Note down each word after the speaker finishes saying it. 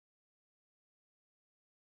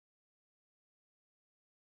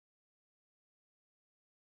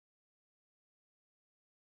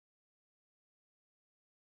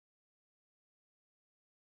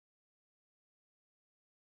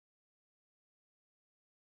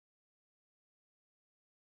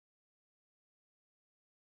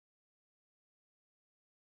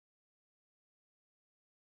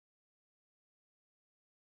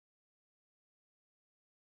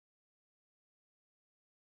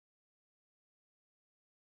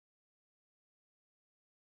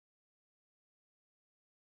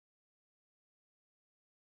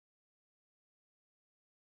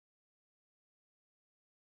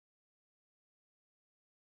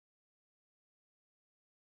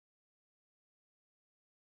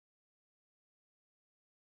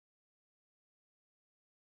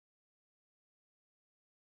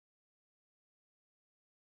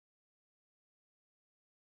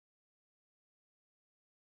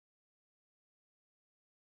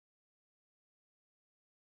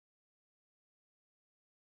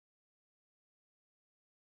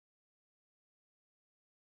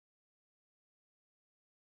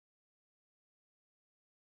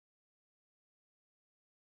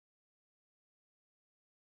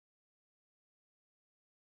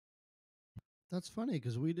That's funny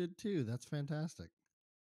because we did too. That's fantastic.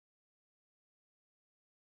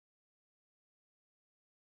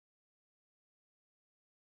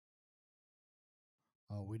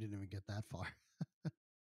 Oh, we didn't even get that far.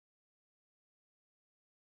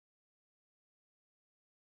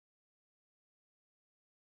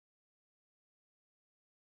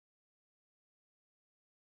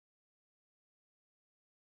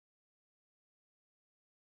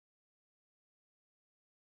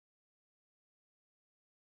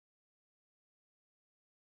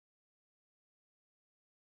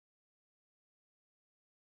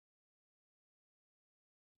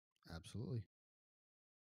 Absolutely.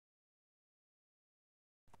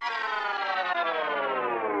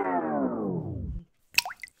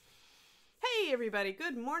 Hey everybody,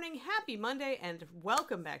 good morning, happy Monday, and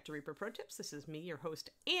welcome back to Reaper Pro Tips. This is me, your host,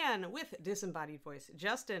 Anne, with disembodied voice,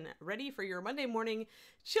 Justin, ready for your Monday morning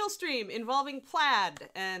chill stream involving plaid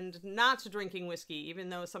and not drinking whiskey, even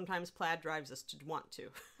though sometimes plaid drives us to want to.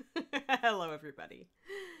 Hello everybody.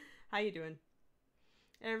 How you doing?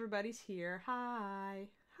 Everybody's here. Hi.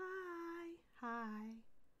 Hi. Hi.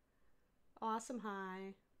 Awesome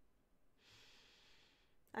hi.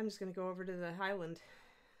 I'm just going to go over to the Highland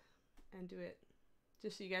and do it.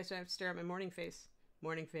 Just so you guys don't have to stare at my morning face.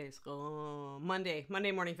 Morning face. Oh, Monday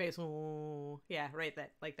morning face. Oh, yeah, right.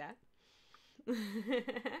 That like that. Good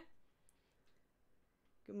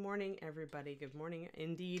morning, everybody. Good morning,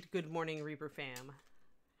 indeed. Good morning, Reaper fam.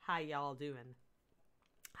 How y'all doing?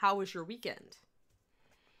 How was your weekend?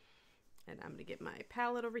 And I'm gonna get my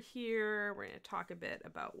palette over here. We're gonna talk a bit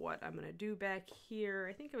about what I'm gonna do back here.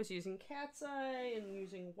 I think I was using cat's eye and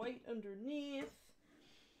using white underneath.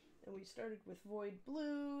 And we started with void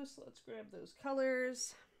blue, so let's grab those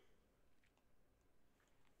colors.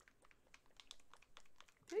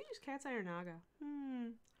 Did I use cat's eye or naga?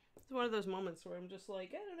 It's one of those moments where I'm just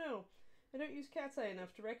like, I don't know. I don't use cat's eye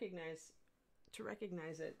enough to recognize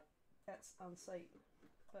it on site.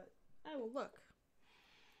 But I will look.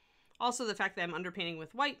 Also, the fact that I'm underpainting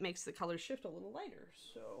with white makes the colors shift a little lighter.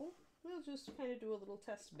 So we'll just kind of do a little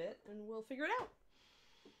test bit and we'll figure it out.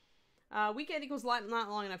 Weekend equals not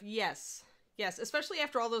long enough. Yes. Yes, especially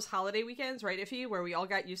after all those holiday weekends, right, Iffy, where we all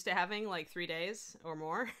got used to having like 3 days or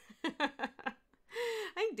more. I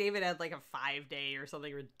think David had like a 5-day or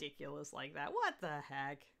something ridiculous like that. What the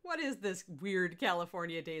heck? What is this weird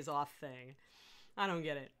California days off thing? I don't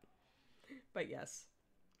get it. But yes.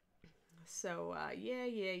 So, yeah.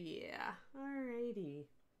 Alrighty.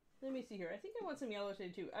 Let me see here. I think I want some yellow today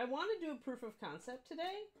too. I want to do a proof of concept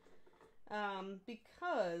today.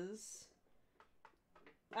 Because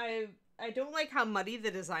I don't like how muddy the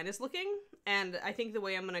design is looking, and I think the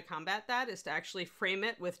way I'm going to combat that is to actually frame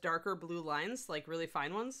it with darker blue lines, like really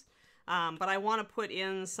fine ones. But I want to put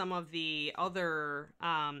in some of the other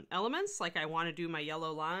elements, like I want to do my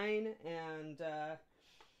yellow line, and I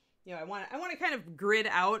want to kind of grid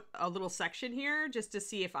out a little section here just to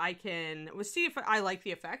see if I can see if I like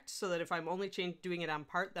the effect, so that if I'm only doing it on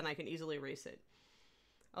part, then I can easily erase it.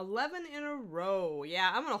 11 in a row. Yeah,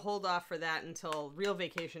 I'm going to hold off for that until real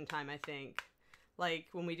vacation time, I think. Like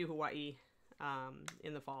when we do Hawaii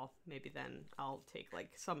in the fall. Maybe then I'll take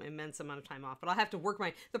like some immense amount of time off. But I'll have to work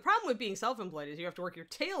the problem with being self-employed is you have to work your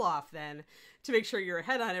tail off then to make sure you're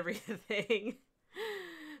ahead on everything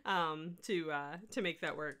to make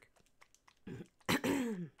that work.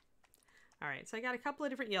 All right, so I got a couple of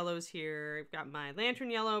different yellows here. I've got my lantern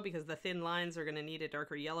yellow because the thin lines are going to need a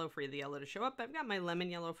darker yellow for the yellow to show up. I've got my lemon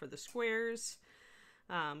yellow for the squares.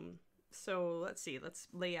 So let's see. Let's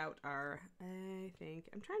lay out our, I'm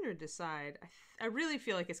trying to decide. I really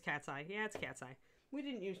feel like it's cat's eye. Yeah, it's cat's eye. We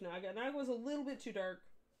didn't use naga. Naga was a little bit too dark.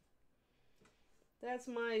 That's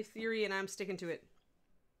my theory, and I'm sticking to it.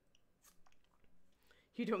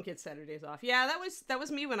 You don't get Saturdays off. Yeah, that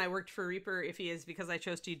was me when I worked for Reaper, if he is, because I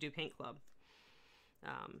chose to do paint club.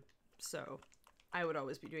 So I would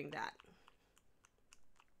always be doing that.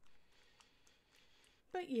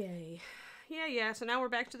 But yay. Yeah. So now we're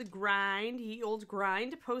back to the grind. Ye old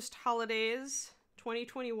grind. Post holidays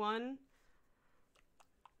 2021.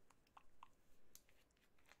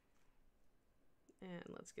 And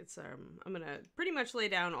let's get some. I'm gonna pretty much lay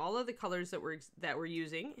down all of the colors that we're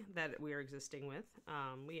using, that we are existing with.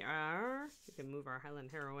 We can move our Highland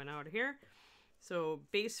Heroine out of here. So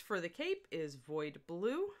base for the cape is void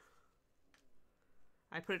blue.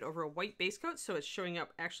 I put it over a white base coat, so it's showing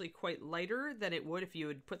up actually quite lighter than it would if you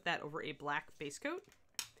would put that over a black base coat.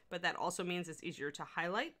 But that also means it's easier to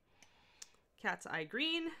highlight. Cat's Eye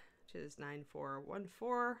Green, which is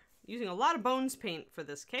 9414. Using a lot of Bones paint for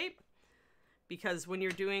this cape, because when you're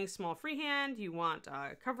doing small freehand, you want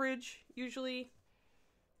coverage usually.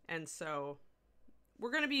 And so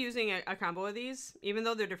we're going to be using a combo of these, even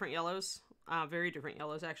though they're different yellows, very different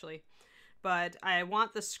yellows actually. But I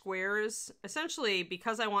want the squares, essentially,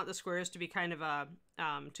 because I want the squares to be kind of a,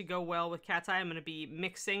 to go well with cat's eye, I'm going to be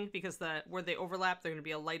mixing, because where they overlap, they're going to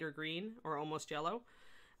be a lighter green, or almost yellow.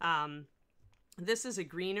 This is a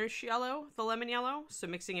greenish yellow, the lemon yellow, so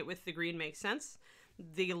mixing it with the green makes sense.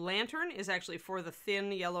 The lantern is actually for the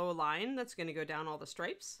thin yellow line that's going to go down all the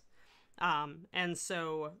stripes. And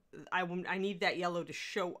so I need that yellow to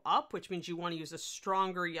show up, which means you want to use a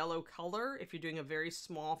stronger yellow color. If you're doing a very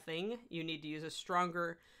small thing, you need to use a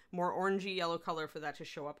stronger, more orangey yellow color for that to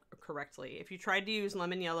show up correctly. If you tried to use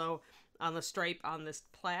lemon yellow on the stripe on this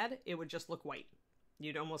plaid, it would just look white.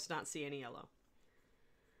 You'd almost not see any yellow.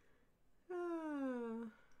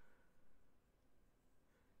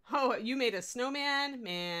 Oh, you made a snowman?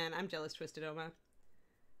 Man, I'm jealous, Twisted Oma.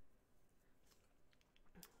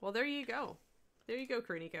 Well, there you go. There you go,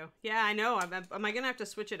 Karuniko. Yeah, I know. Am I going to have to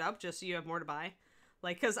switch it up just so you have more to buy?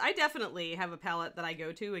 Like, because I definitely have a palette that I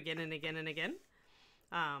go to again and again and again.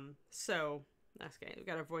 So, that's okay. We've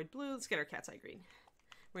got our void blue. Let's get our cat's eye green.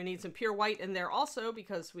 We're going to need some pure white in there also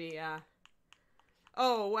because we,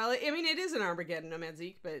 oh, well, I mean, it is an Armageddon, Nomad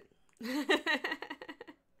Zeke, but...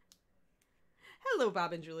 Hello,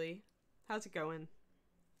 Bob and Julie. How's it going?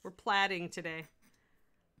 We're plaiding today.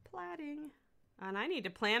 Plaiding. And I need to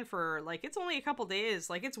plan for, like, it's only a couple days.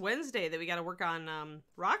 Like, it's Wednesday that we got to work on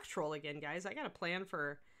Rock Troll again, guys. I got to plan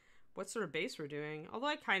for what sort of base we're doing. Although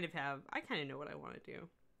I kind of know what I want to do.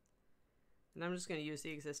 And I'm just going to use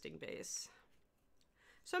the existing base.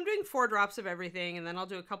 So I'm doing 4 drops of everything, and then I'll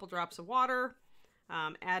do a couple drops of water.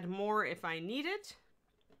 Add more if I need it.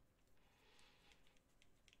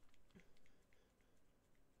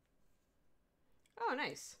 Oh,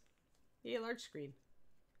 nice. Yeah, large screen.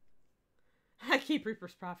 I keep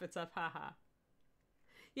Reaper's Profits up, haha.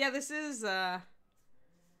 Yeah, this is, I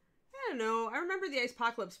don't know. I remember the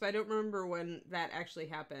Icepocalypse, but I don't remember when that actually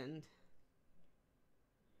happened.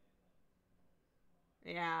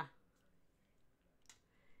 Yeah.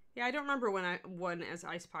 Yeah, I don't remember when as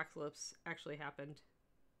Icepocalypse actually happened.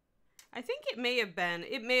 I think it may have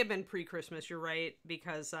been pre-Christmas, you're right,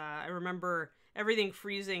 because I remember everything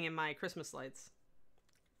freezing in my Christmas lights.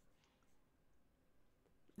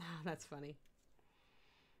 That's funny.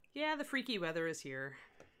 Yeah, the freaky weather is here.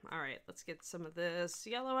 All right, let's get some of this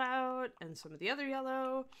yellow out and some of the other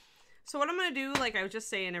yellow. So what I'm going to do, like I was just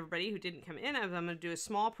saying, everybody who didn't come in, I'm going to do a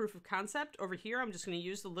small proof of concept. Over here, I'm just going to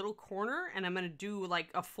use the little corner, and I'm going to do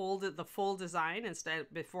like the full design instead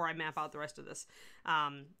before I map out the rest of this.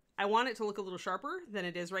 I want it to look a little sharper than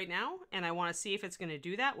it is right now, and I want to see if it's going to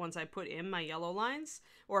do that once I put in my yellow lines,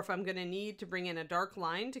 or if I'm going to need to bring in a dark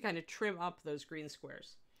line to kind of trim up those green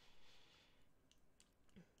squares.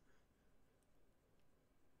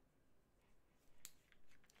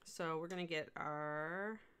 So we're going to get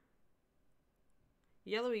our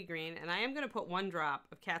yellowy green, and I am going to put 1 drop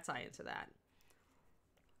of cat's eye into that.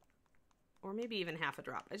 Or maybe even half a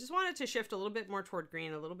drop. I just want it to shift a little bit more toward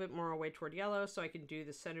green, a little bit more away toward yellow, so I can do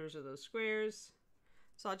the centers of those squares.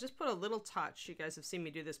 So I'll just put a little touch. You guys have seen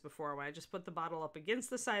me do this before, where I just put the bottle up against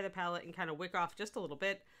the side of the palette and kind of wick off just a little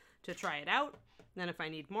bit to try it out. And then if I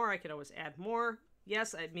need more, I can always add more.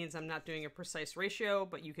 Yes, it means I'm not doing a precise ratio,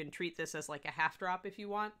 but you can treat this as like a half drop if you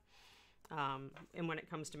want. And when it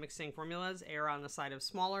comes to mixing formulas, err on the side of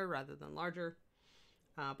smaller rather than larger.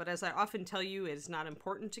 But as I often tell you, it is not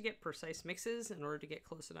important to get precise mixes in order to get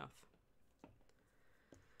close enough.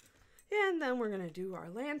 And then we're going to do our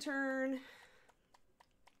lantern.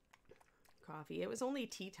 Coffee. It was only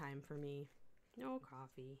tea time for me. No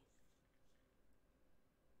coffee.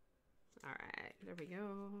 All right, there we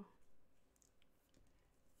go.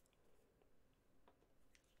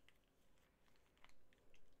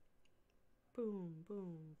 Boom,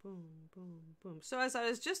 boom, boom, boom, boom. So as I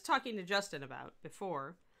was just talking to Justin about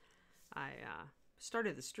before I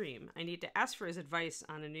started the stream, I need to ask for his advice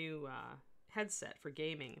on a new headset for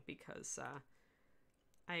gaming, because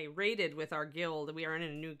I raided with our guild. We are in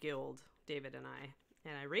a new guild, David and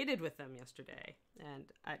I raided with them yesterday. And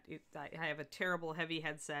I have a terrible heavy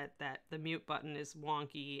headset that the mute button is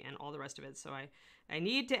wonky and all the rest of it. So I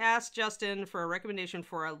need to ask Justin for a recommendation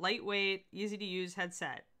for a lightweight, easy to use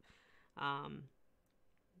headset.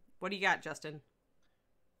 What do you got, Justin?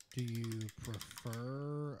 Do you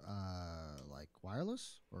prefer like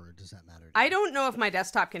wireless, or does that matter to you? I don't know if my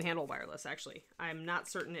desktop can handle wireless, actually. I'm not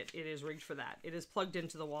certain it is rigged for that. It is plugged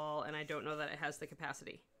into the wall, and I don't know that it has the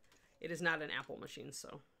capacity. It is not an Apple machine,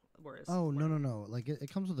 so whereas... Oh, no. Like,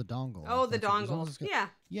 it comes with a dongle. Oh, the dongle. Yeah.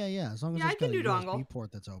 Yeah, as long as I it's can got a do USB dongle.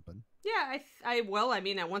 port that's open. Yeah, I will. I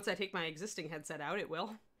mean, once I take my existing headset out, it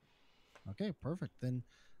will. Okay, perfect. Then,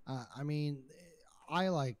 I mean, I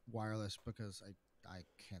like wireless because I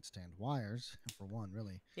can't stand wires for one,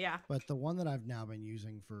 really. Yeah. But the one that I've now been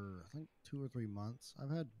using for I think 2 or 3 months,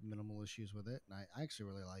 I've had minimal issues with it, and I actually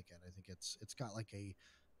really like it. I think it's got like a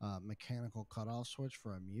mechanical cutoff switch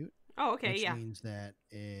for a mute, Oh, okay. which Yeah. means that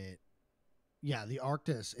yeah, the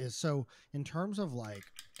Arctis is so in terms of like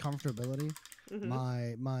comfortability.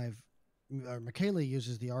 Mm-hmm. My Michaela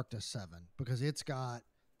uses the Arctis 7 because it's got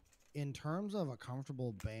in terms of a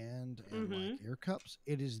comfortable band and like Mm-hmm. ear cups,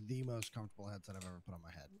 it is the most comfortable headset I've ever put on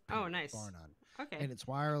my head. Oh, Period, nice. bar none. Okay. And it's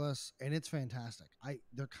wireless and it's fantastic.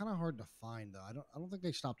 They're kind of hard to find though. I don't think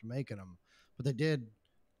they stopped making them, but they did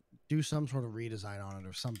do some sort of redesign on it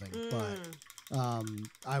or something. But Mm.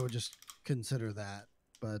 I would just consider that.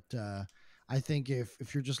 But I think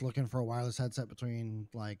if you're just looking for a wireless headset between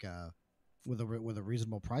like with a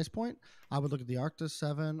reasonable price point, I would look at the Arctis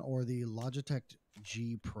 7 or the Logitech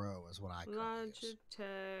G Pro is what I currently use.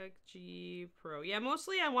 Logitech G Pro. Yeah,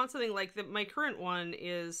 mostly I want something like my current one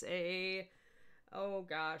is a. Oh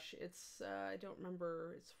gosh, it's I don't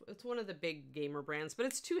remember. It's one of the big gamer brands, but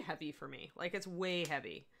it's too heavy for me. Like it's way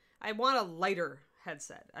heavy. I want a lighter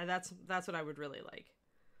headset. That's what I would really like.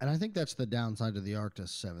 And I think that's the downside of the Arctis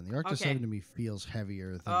 7. The Arctis Okay. 7 to me feels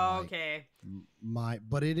heavier than Okay.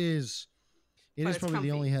 but it is But it's probably comfy.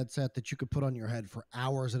 the only headset that you could put on your head for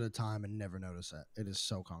hours at a time and never notice it. It is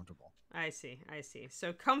so comfortable. I see.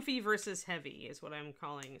 So comfy versus heavy is what I'm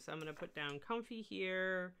calling. So I'm going to put down comfy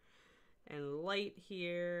here and light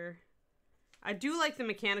here. I do like the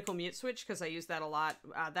mechanical mute switch because I use that a lot.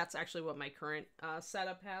 That's actually what my current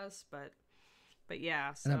setup has, but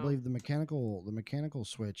yeah. So. And I believe the mechanical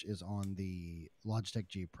switch is on the Logitech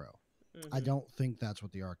G Pro. Mm-hmm. I don't think that's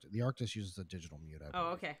what the Arctis uses a digital mute. I believe.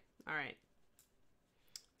 Oh, okay. All right.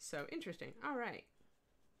 So interesting. All right.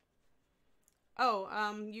 Oh,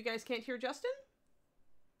 you guys can't hear Justin?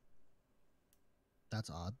 That's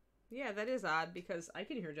odd. Yeah, that is odd because I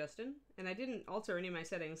can hear Justin and I didn't alter any of my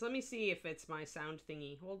settings. Let me see if it's my sound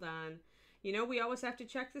thingy. Hold on. You know, we always have to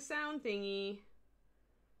check the sound thingy.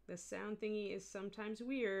 The sound thingy is sometimes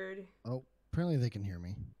weird. Oh, apparently they can hear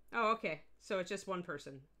me. Oh, okay. So it's just one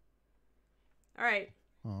person. All right.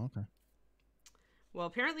 Oh, okay. Well,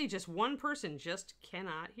 apparently just one person just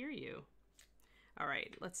cannot hear you. All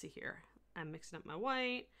right, let's see here. I'm mixing up my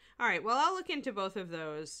white. All right, well, I'll look into both of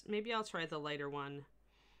those. Maybe I'll try the lighter one.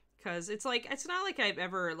 Because it's like, it's not like I've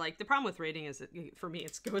ever, like, the problem with rating is, that for me,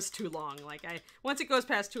 it goes too long. Like, once it goes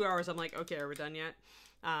past 2 hours, I'm like, okay, are we done yet?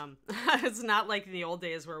 It's not like in the old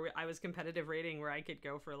days where I was competitive rating where I could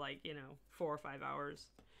go for, like, 4 or 5 hours.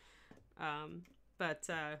 But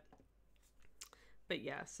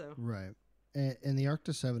yeah, so. Right. And the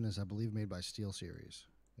Arctis 7 is, I believe, made by SteelSeries,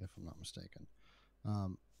 if I'm not mistaken.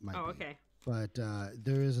 Might be. Okay. But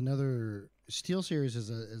there is another SteelSeries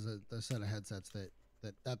is a set of headsets that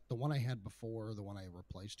the one I had before, the one I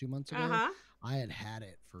replaced 2 months ago, I had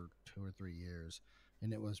it for 2 or 3 years,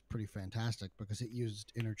 and it was pretty fantastic because it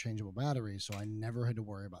used interchangeable batteries, so I never had to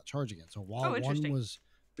worry about charging it. So while one was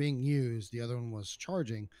being used, the other one was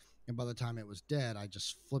charging, and by the time it was dead, I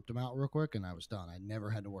just flipped them out real quick, and I was done. I never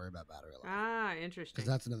had to worry about battery life. Ah, interesting. Because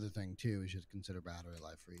that's another thing, too. You should consider battery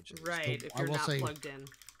life for each of these. Right, if you're not plugged in.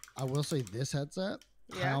 I will say this headset,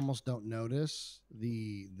 I almost don't notice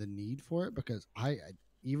the need for it because I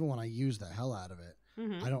even when I use the hell out of it,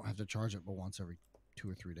 I don't have to charge it but once every 2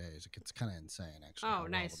 or 3 days. It's kind of insane, actually. Oh,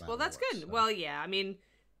 nice. Well, that's good. So. Well, yeah. I mean,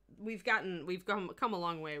 we've come a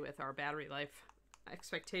long way with our battery life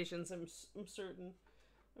expectations. I'm certain.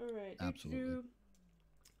 All right. Absolutely.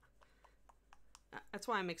 That's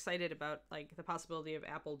why I'm excited about like the possibility of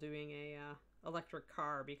Apple doing a electric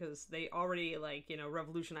car because they already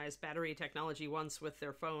revolutionized battery technology once with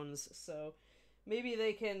their phones. So maybe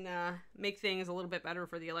they can make things a little bit better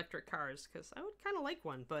for the electric cars because I would kind of like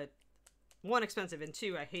one, but one, expensive, and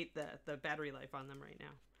two, I hate the battery life on them right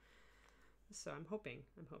now. So I'm hoping.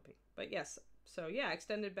 But yes, so yeah,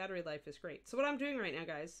 extended battery life is great. So what I'm doing right now,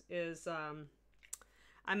 guys, is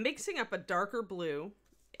I'm mixing up a darker blue.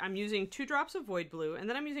 I'm using 2 drops of Void Blue, and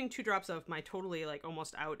then I'm using 2 drops of my totally like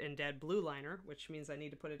almost out and dead blue liner, which means I need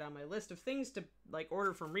to put it on my list of things to like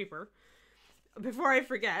order from Reaper before I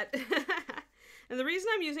forget. And the reason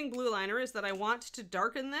I'm using blue liner is that I want to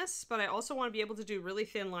darken this, but I also want to be able to do really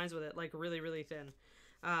thin lines with it, like really, really thin.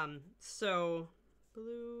 So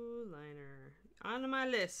blue liner on my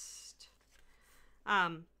list.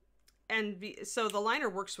 So the liner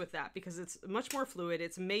works with that because it's much more fluid.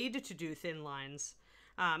 It's made to do thin lines.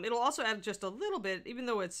 It'll also add just a little bit, even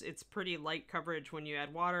though it's pretty light coverage when you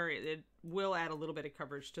add water, it will add a little bit of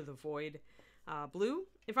coverage to the void. blue.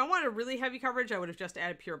 If I wanted a really heavy coverage, I would have just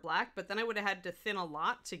added pure black, but then I would have had to thin a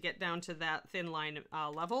lot to get down to that thin line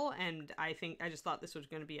level, and I just thought this was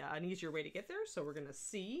going to be an easier way to get there, so we're going to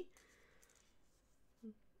see.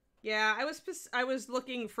 Yeah, I was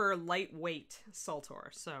looking for lightweight Sultor,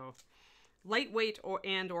 so lightweight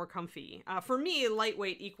or comfy. For me,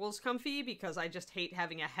 lightweight equals comfy because I just hate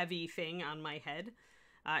having a heavy thing on my head.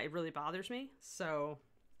 It really bothers me, so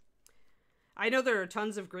I know there are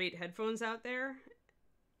tons of great headphones out there,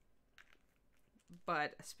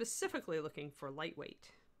 but specifically looking for lightweight.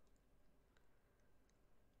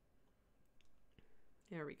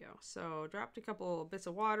 There we go. So dropped a couple bits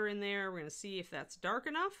of water in there. We're going to see if that's dark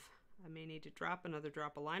enough. I may need to drop another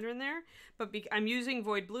drop of liner in there, but I'm using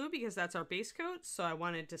Void Blue because that's our base coat, so I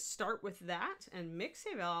wanted to start with that and mix.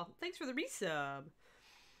 Hey Val, thanks for the resub.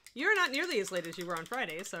 You're not nearly as late as you were on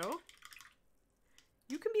Friday, so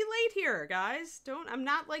you can be late here, guys. I'm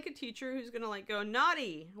not like a teacher who's gonna like go,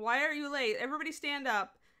 naughty, why are you late? Everybody stand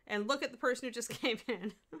up and look at the person who just came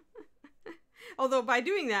in. Although by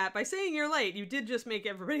doing that, by saying you're late, you did just make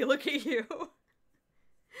everybody look at you.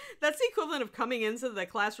 That's the equivalent of coming into the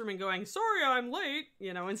classroom and going, sorry, I'm late,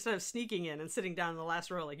 you know, instead of sneaking in and sitting down in the last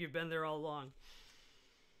row like you've been there all along.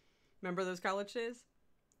 Remember those college days?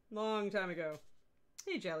 Long time ago.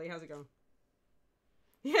 Hey, Jelly, how's it going?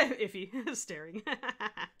 Yeah, iffy. Staring.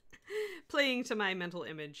 Playing to my mental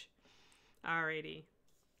image. Alrighty.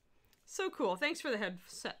 So cool. Thanks for the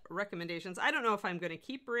headset recommendations. I don't know if I'm going to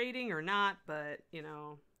keep braiding or not, but, you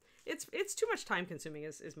know, it's too much time consuming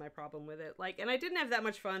is my problem with it. Like, and I didn't have that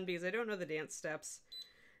much fun because I don't know the dance steps.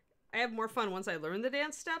 I have more fun once I learn the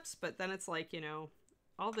dance steps, but then it's like, you know,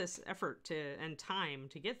 all this effort and time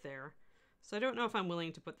to get there. So I don't know if I'm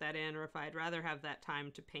willing to put that in or if I'd rather have that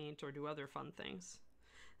time to paint or do other fun things.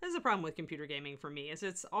 That's the problem with computer gaming for me, is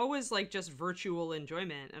it's always like just virtual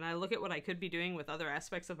enjoyment. And I look at what I could be doing with other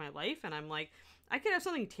aspects of my life and I'm like, I could have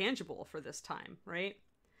something tangible for this time, right?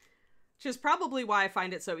 Which is probably why I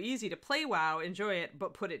find it so easy to play WoW, enjoy it,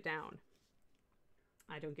 but put it down.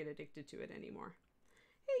 I don't get addicted to it anymore.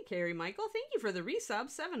 Hey, Carrie Michael, thank you for the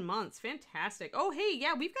resub. 7 months. Fantastic. Oh, hey,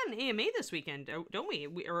 yeah, we've got an AMA this weekend, don't we?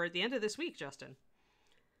 Or at the end of this week, Justin.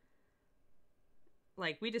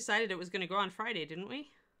 Like, we decided it was going to go on Friday, didn't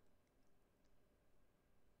we?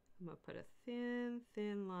 I'm going to put a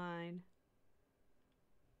thin line.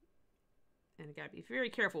 And I got to be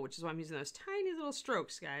very careful, which is why I'm using those tiny little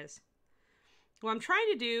strokes, guys. What I'm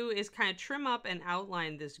trying to do is kind of trim up and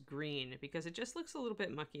outline this green because it just looks a little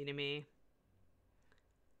bit mucky to me.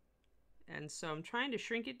 And so I'm trying to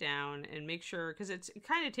shrink it down and make sure, because it's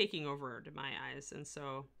kind of taking over to my eyes. And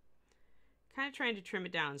so kind of trying to trim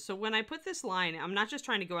it down. So when I put this line, I'm not just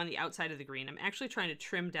trying to go on the outside of the green. I'm actually trying to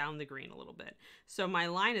trim down the green a little bit. So my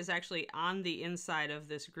line is actually on the inside of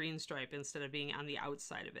this green stripe instead of being on the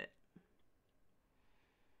outside of it.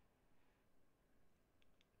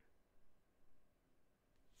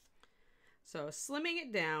 So slimming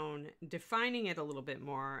it down, defining it a little bit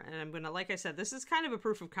more, and I'm going to, like I said, this is kind of a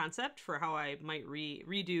proof of concept for how I might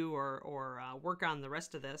redo or work on the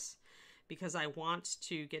rest of this, because I want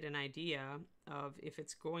to get an idea of if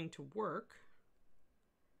it's going to work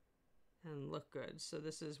and look good. So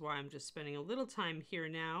this is why I'm just spending a little time here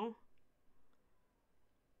now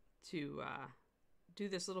to do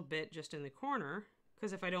this little bit just in the corner,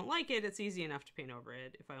 because if I don't like it, it's easy enough to paint over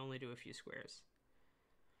it if I only do a few squares.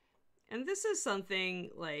 And this is something,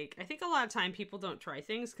 like, I think a lot of time people don't try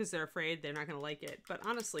things because they're afraid they're not going to like it. But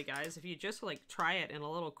honestly, guys, if you just, like, try it in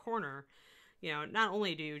a little corner, you know, not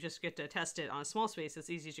only do you just get to test it on a small space that's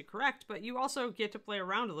easy to correct, but you also get to play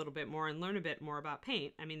around a little bit more and learn a bit more about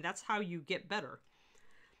paint. I mean, that's how you get better,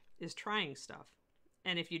 is trying stuff.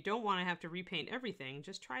 And if you don't want to have to repaint everything,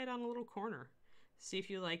 just try it on a little corner. See if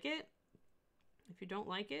you like it. If you don't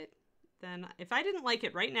like it, then if I didn't like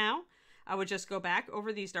it right now, I would just go back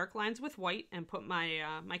over these dark lines with white and put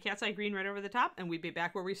my my cat's eye green right over the top, and we'd be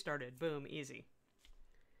back where we started. Boom, easy.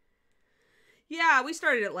 Yeah, we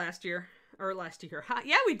started it last year. Or last year.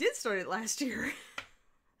 Yeah, we did start it last year.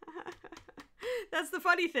 That's the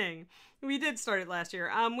funny thing. We did start it last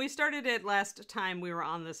year. We started it last time we were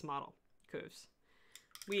on this model, Coos.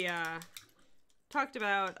 We talked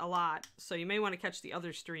about a lot, so you may want to catch the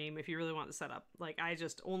other stream if you really want the setup. Like, I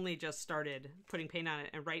only just started putting paint on it,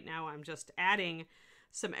 and right now I'm just adding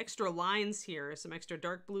some extra lines here, some extra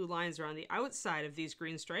dark blue lines around the outside of these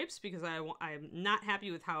green stripes because I'm not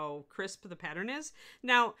happy with how crisp the pattern is.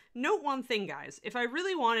 Now, note one thing, guys. If I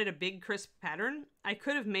really wanted a big crisp pattern, I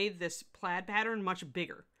could have made this plaid pattern much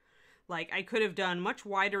bigger. Like, I could have done much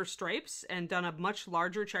wider stripes and done a much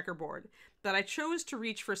larger checkerboard, but I chose to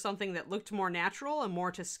reach for something that looked more natural and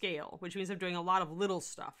more to scale, which means I'm doing a lot of little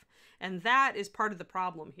stuff. And that is part of the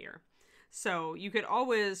problem here. So you could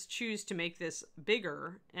always choose to make this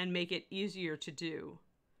bigger and make it easier to do.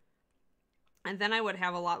 And then I would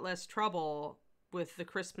have a lot less trouble with the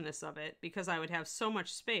crispness of it because I would have so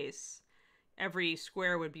much space. Every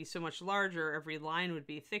square would be so much larger, every line would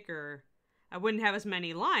be thicker. I wouldn't have as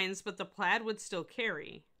many lines, but the plaid would still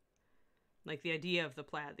carry. Like the idea of the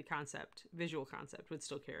plaid, the concept, visual concept would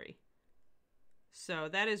still carry. So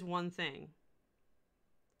that is one thing.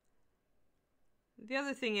 The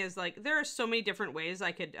other thing is, like, there are so many different ways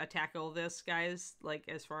I could tackle this, guys, like,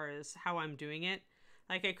 as far as how I'm doing it.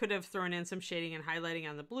 Like, I could have thrown in some shading and highlighting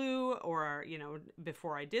on the blue, or, you know,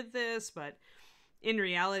 before I did this, but in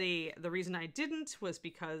reality, the reason I didn't was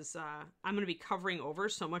because I'm going to be covering over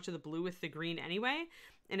so much of the blue with the green anyway,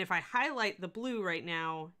 and if I highlight the blue right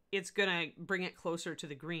now, it's going to bring it closer to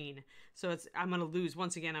the green, so I'm going to lose,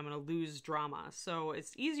 once again, I'm going to lose drama. So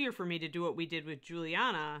it's easier for me to do what we did with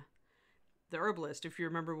Juliana, the herbalist, if you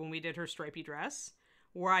remember when we did her stripy dress,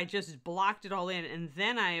 where I just blocked it all in and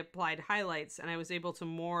then I applied highlights, and I was able to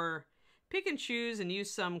more pick and choose and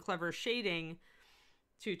use some clever shading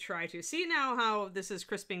to try to see now how this is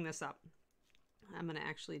crisping this up. I'm going to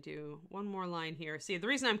actually do one more line here. See, the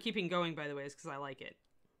reason I'm keeping going, by the way, is because I like it.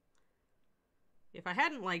 If I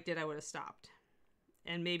hadn't liked it, I would have stopped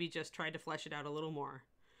and maybe just tried to flesh it out a little more.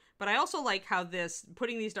 But I also like how this,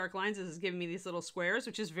 putting these dark lines is giving me these little squares,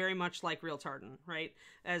 which is very much like real tartan, right?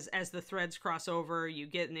 As the threads cross over, you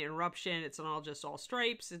get an interruption. It's not all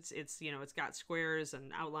stripes. It's you know, it's got squares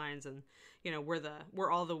and outlines, and you know,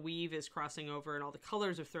 where all the weave is crossing over and all the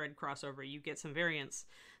colors of thread cross over, you get some variance.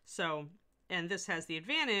 So, and this has the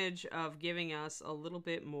advantage of giving us a little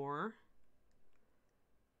bit more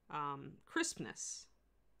crispness.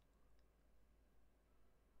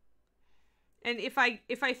 And if I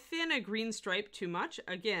thin a green stripe too much,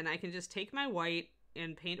 again, I can just take my white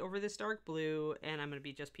and paint over this dark blue, and I'm going to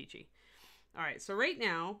be just peachy. All right, so right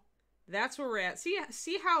now, that's where we're at.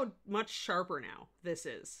 See how much sharper now this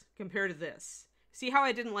is compared to this. See how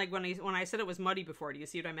I didn't like when I said it was muddy before. Do you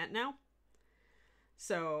see what I meant now?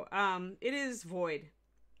 So, it is void.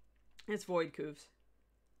 It's void, Coovs.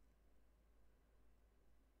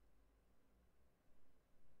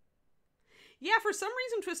 Yeah, for some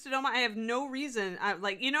reason, Twisted Oma, I have no reason.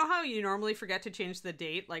 Like, you know how you normally forget to change the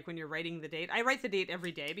date, like when you're writing the date? I write the date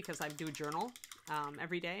every day because I do a journal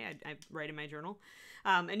every day. I write in my journal.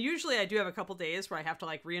 And usually I do have a couple days where I have to,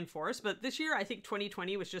 like, reinforce. But this year, I think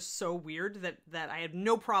 2020 was just so weird that I had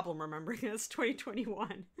no problem remembering it's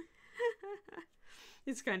 2021.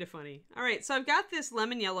 It's kind of funny. All right, so I've got this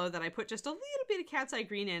lemon yellow that I put just a little bit of cat's eye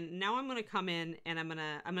green in. Now I'm going to come in and I'm going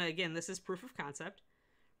to, again, this is proof of concept.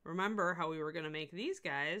 Remember how we were going to make these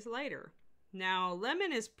guys lighter. Now,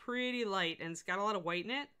 lemon is pretty light and it's got a lot of white in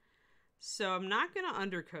it, so I'm not going to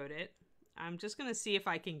undercoat it. I'm just going to see if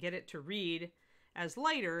I can get it to read as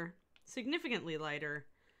lighter, significantly lighter,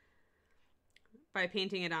 by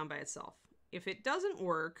painting it on by itself. If it doesn't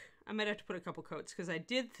work, I might have to put a couple coats because I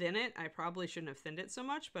did thin it. I probably shouldn't have thinned it so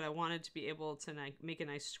much, but I wanted to be able to make a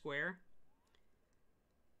nice square.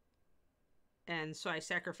 And so I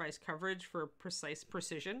sacrifice coverage for precise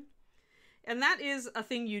precision. And that is a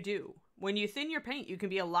thing you do. When you thin your paint, you can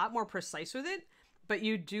be a lot more precise with it, but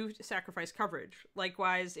you do sacrifice coverage.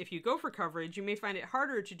 Likewise, if you go for coverage, you may find it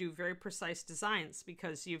harder to do very precise designs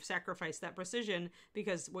because you've sacrificed that precision,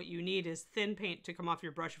 because what you need is thin paint to come off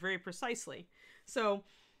your brush very precisely. So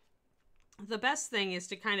the best thing is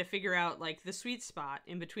to kind of figure out, like, the sweet spot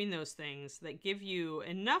in between those things that give you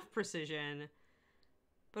enough precision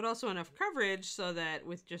but also enough coverage so that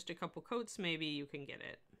with just a couple coats, maybe you can get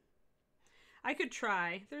it. I could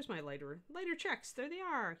try, there's my lighter checks, there they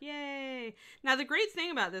are, yay! Now the great thing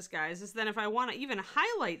about this, guys, is that if I want to even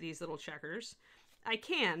highlight these little checkers, I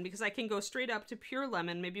can, because I can go straight up to pure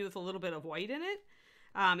lemon, maybe with a little bit of white in it,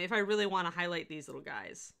 if I really want to highlight these little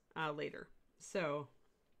guys later. So,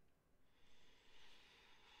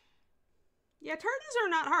 yeah, tartans are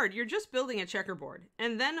not hard. You're just building a checkerboard.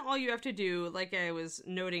 And then all you have to do, like I was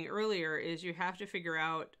noting earlier, is you have to figure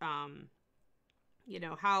out, you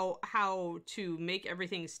know, how to make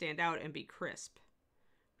everything stand out and be crisp,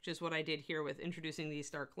 which is what I did here with introducing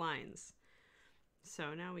these dark lines.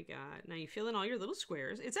 So now you fill in all your little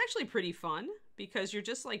squares. It's actually pretty fun because you're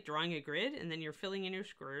just like drawing a grid and then you're filling in your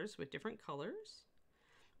squares with different colors.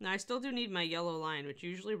 Now I still do need my yellow line, which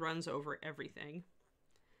usually runs over everything.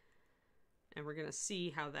 And we're going to see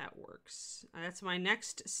how that works. That's my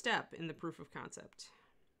next step in the proof of concept.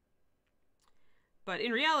 But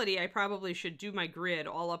in reality, I probably should do my grid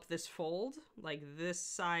all up this fold, like this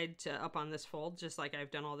side to up on this fold, just like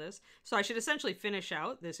I've done all this. So I should essentially finish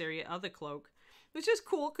out this area of the cloak, which is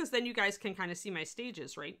cool because then you guys can kind of see my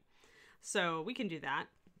stages, right? So we can do that.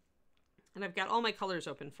 And I've got all my colors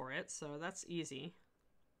open for it, so that's easy.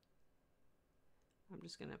 I'm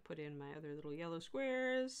just going to put in my other little yellow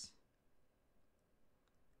squares.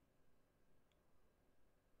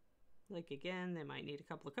 Like, again, they might need a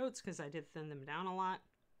couple of coats because I did thin them down a lot.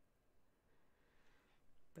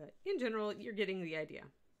 But in general, you're getting the idea.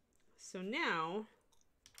 So now,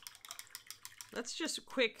 let's just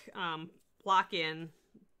quick block in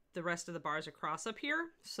the rest of the bars across up here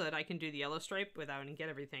so that I can do the yellow stripe without and get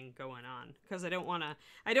everything going on. Because I don't want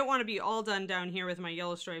to be all done down here with my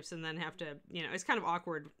yellow stripes and then have to, you know, it's kind of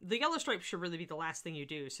awkward. The yellow stripe should really be the last thing you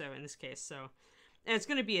do, so in this case, so... And it's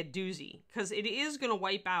going to be a doozy, because it is going to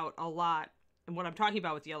wipe out a lot. And what I'm talking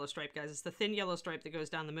about with the yellow stripe, guys, is the thin yellow stripe that goes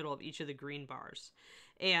down the middle of each of the green bars.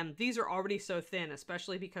 And these are already so thin,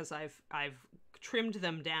 especially because I've trimmed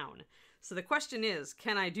them down. So the question is,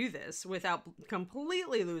 can I do this without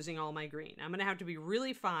completely losing all my green? I'm going to have to be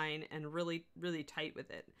really fine and really, really tight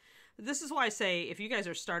with it. This is why I say, if you guys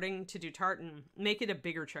are starting to do tartan, make it a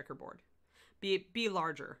bigger checkerboard. Be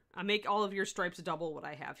larger. Make all of your stripes double what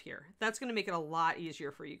I have here. That's going to make it a lot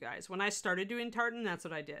easier for you guys. When I started doing tartan, that's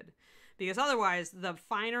what I did. Because otherwise, the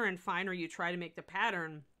finer and finer you try to make the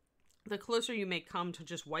pattern, the closer you may come to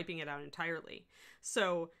just wiping it out entirely.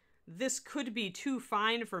 So this could be too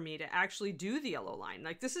fine for me to actually do the yellow line.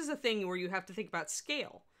 Like, this is a thing where you have to think about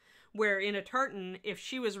scale. Where in a tartan, if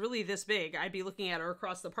she was really this big, I'd be looking at her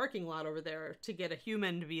across the parking lot over there to get a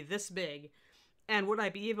human to be this big. And would I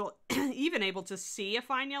be even able to see a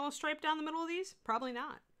fine yellow stripe down the middle of these? Probably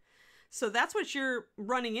not. So that's what you're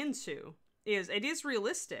running into. It is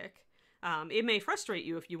realistic. It may frustrate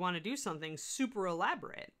you if you want to do something super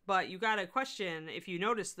elaborate, but you got to question if you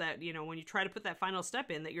notice that, you know, when you try to put that final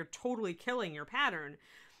step in, that you're totally killing your pattern.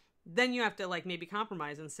 Then you have to like maybe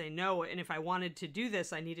compromise and say no. And if I wanted to do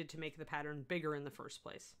this, I needed to make the pattern bigger in the first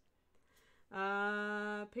place.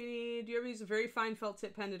 Penny, do you ever use a very fine felt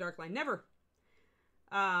tip pen to dark line? Never.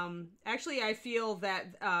 Actually, I feel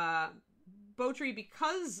that, Bowtree,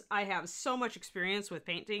 because I have so much experience with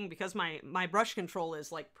painting, because my brush control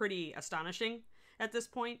is like pretty astonishing at this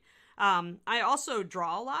point. I also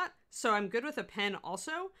draw a lot, so I'm good with a pen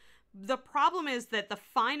also. The problem is that the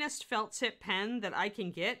finest felt tip pen that I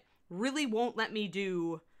can get really won't let me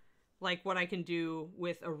do like what I can do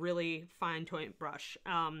with a really fine point brush.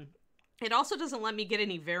 It also doesn't let me get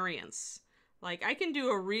any variance. Like, I can do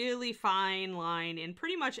a really fine line in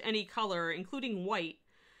pretty much any color, including white,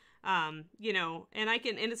 you know, and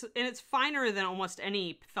it's finer than almost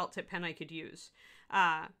any felt tip pen I could use.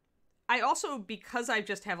 I also, because I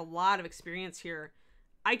just have a lot of experience here,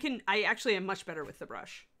 I actually am much better with the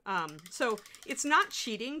brush. So it's not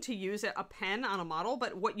cheating to use a pen on a model,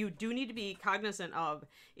 but what you do need to be cognizant of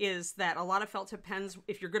is that a lot of felt tip pens,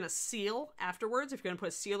 if you're going to seal afterwards, if you're going to put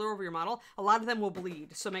a sealer over your model, a lot of them will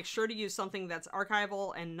bleed. So make sure to use something that's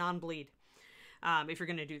archival and non-bleed, if you're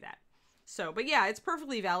going to do that. So, but yeah, it's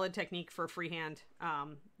perfectly valid technique for freehand.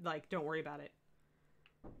 Like, don't worry about it.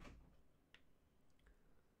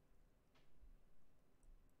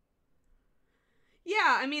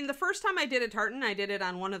 Yeah, I mean, the first time I did a tartan, I did it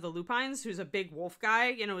on one of the lupines, who's a big wolf guy.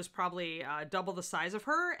 You know, it was probably double the size of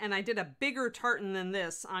her. And I did a bigger tartan than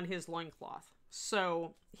this on his loincloth.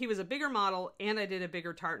 So he was a bigger model, and I did a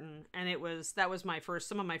bigger tartan. And that was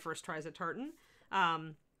some of my first tries at tartan.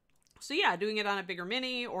 So yeah, doing it on a bigger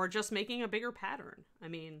mini or just making a bigger pattern. I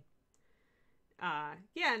mean,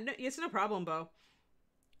 yeah, no, it's no problem, Bo.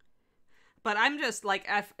 But I'm just like,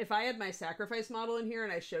 if I had my sacrifice model in here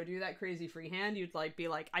and I showed you that crazy freehand, you'd like be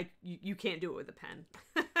like, you can't do it with a pen.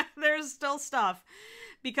 There's still stuff,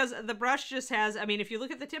 because the brush just has, I mean, if you look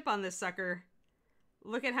at the tip on this sucker,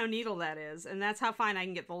 look at how needle that is. And that's how fine I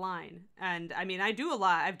can get the line. And I mean, I've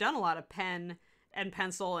done a lot of pen and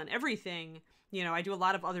pencil and everything. You know, I do a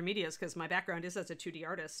lot of other medias because my background is as a 2D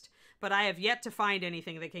artist, but I have yet to find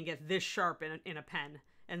anything that can get this sharp in a pen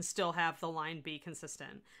and still have the line be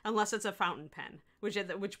consistent, unless it's a fountain pen,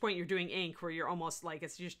 at which point you're doing ink, where you're almost like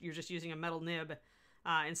you're just using a metal nib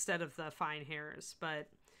instead of the fine hairs. But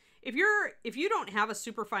if you don't have a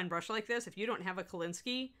super fine brush like this, if you don't have a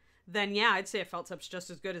Kolinsky, then yeah, I'd say a felt tip's just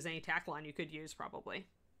as good as any tack line you could use, probably.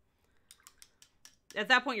 At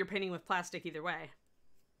that point, you're painting with plastic either way.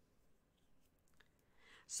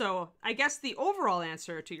 So I guess the overall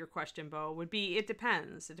answer to your question, Bo, would be it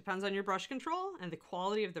depends. It depends on your brush control and the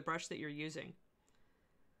quality of the brush that you're using.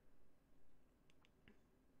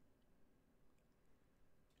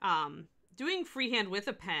 doing freehand with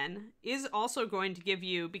a pen is also going to give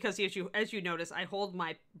you, because as you notice, I hold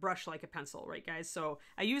my brush like a pencil, right, guys? So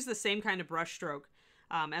I use the same kind of brush stroke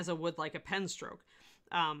as I would like a pen stroke.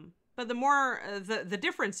 But the more, the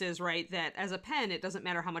difference is, right, that as a pen, it doesn't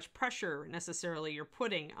matter how much pressure necessarily you're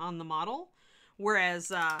putting on the model.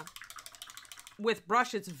 Whereas with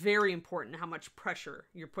brush, it's very important how much pressure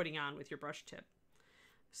you're putting on with your brush tip.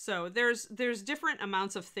 So there's different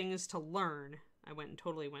amounts of things to learn. I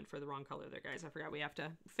totally went for the wrong color there, guys. I forgot we have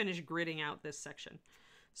to finish gridding out this section.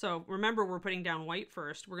 So remember, we're putting down white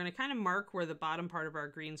first. We're going to kind of mark where the bottom part of our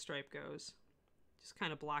green stripe goes. Just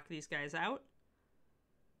kind of block these guys out.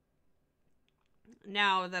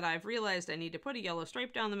 Now that I've realized I need to put a yellow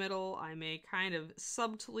stripe down the middle, I may kind of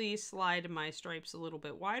subtly slide my stripes a little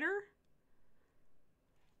bit wider.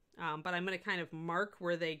 But I'm going to kind of mark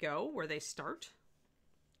where they go, where they start.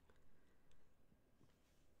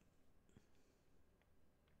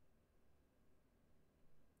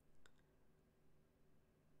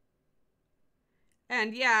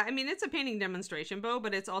 And yeah, I mean, it's a painting demonstration, Bo,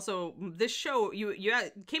 but it's also, this show, you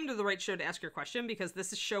came to the right show to ask your question, because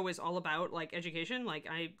this show is all about, like, education. Like,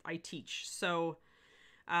 I teach. So,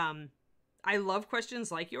 I love questions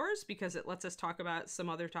like yours, because it lets us talk about some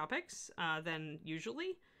other topics than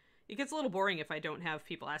usually. It gets a little boring if I don't have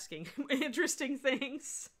people asking interesting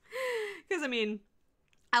things. Because, I mean,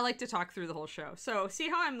 I like to talk through the whole show. So, see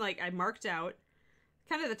how I'm, like, I marked out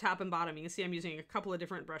kind of the top and bottom. You can see I'm using a couple of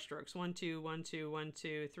different brush strokes. 1, 2, 1, 2, 1,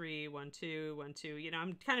 2, 3, 1, 2, 1, 2. You know,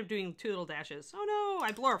 I'm kind of doing 2 little dashes. Oh no,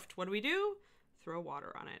 I blurfed. What do? Throw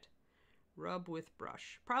water on it. Rub with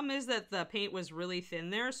brush. Problem is that the paint was really thin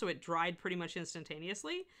there, so it dried pretty much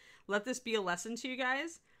instantaneously. Let this be a lesson to you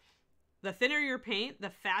guys. The thinner your paint, the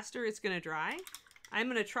faster it's going to dry. I'm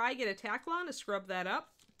going to try get a Taklon to scrub that up.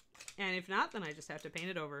 And if not, then I just have to paint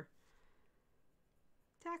it over.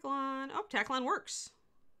 Taklon. Oh, Taklon works.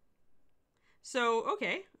 So,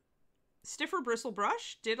 okay, stiffer bristle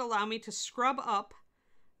brush did allow me to scrub up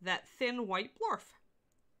that thin white blorf.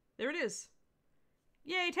 There it is.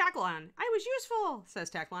 Yay, Taklon. I was useful,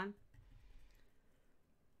 says Taklon.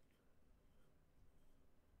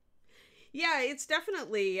 Yeah, it's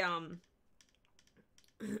definitely,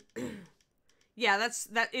 yeah,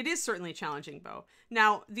 it is certainly challenging, Bo.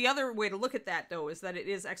 Now, the other way to look at that, though, is that it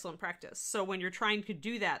is excellent practice. So when you're trying to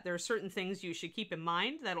do that, there are certain things you should keep in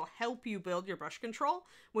mind that'll help you build your brush control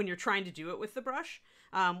when you're trying to do it with the brush.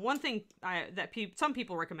 One thing that some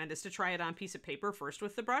people recommend is to try it on a piece of paper first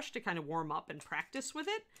with the brush to kind of warm up and practice with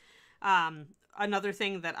it. Another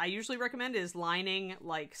thing that I usually recommend is lining,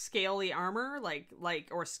 like, scaly armor,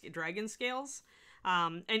 or dragon scales.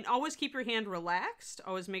 And always keep your hand relaxed.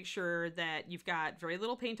 Always make sure that you've got very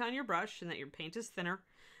little paint on your brush and that your paint is thinner.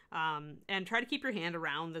 And try to keep your hand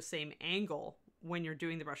around the same angle when you're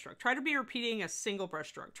doing the brush stroke. Try to be repeating a single brush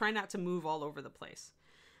stroke. Try not to move all over the place.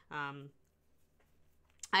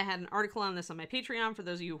 I had an article on this on my Patreon for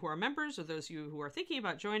those of you who are members or those of you who are thinking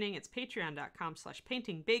about joining. It's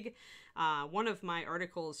patreon.com/paintingbig. One of my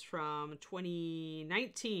articles from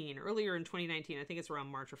 2019, earlier in 2019, I think it's around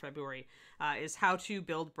March or February, is how to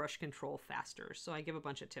build brush control faster. So I give a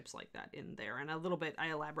bunch of tips like that in there, and I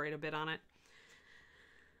elaborate a bit on it.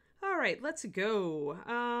 All right, let's go.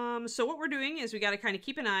 So what we're doing is we got to kind of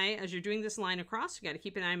keep an eye as you're doing this line across. You got to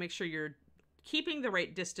keep an eye, make sure you're keeping the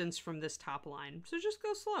right distance from this top line. So just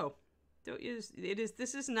go slow.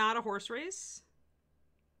 This is not a horse race.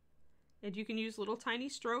 And you can use little tiny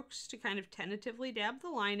strokes to kind of tentatively dab the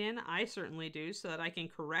line in. I certainly do, so that I can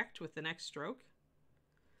correct with the next stroke.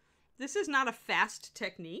 This is not a fast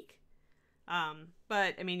technique.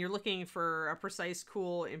 But, I mean, you're looking for a precise,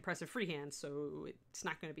 cool, impressive freehand, so it's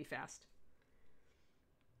not going to be fast.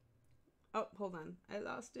 Oh, hold on. I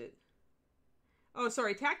lost it. Oh,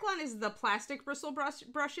 sorry. Taklon is the plastic bristle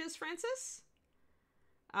brushes, Francis.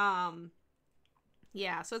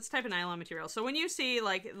 Yeah, so it's type of nylon material. So when you see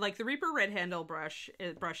like the Reaper red handle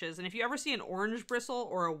brushes, and if you ever see an orange bristle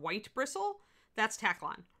or a white bristle, that's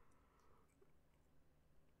Taklon.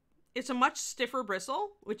 It's a much stiffer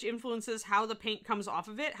bristle, which influences how the paint comes off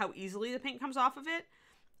of it, how easily the paint comes off of it.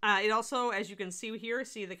 It also, as you can see here,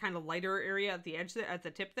 see the kind of lighter area at the edge, at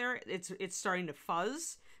the tip there, it's starting to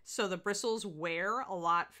fuzz. So the bristles wear a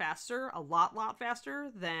lot faster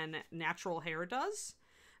than natural hair does.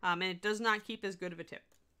 And it does not keep as good of a tip.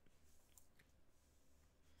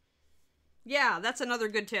 Yeah, that's another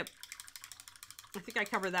good tip. I think I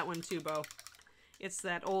covered that one too, Bo. It's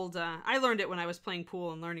that old, I learned it when I was playing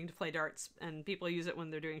pool and learning to play darts. And people use it when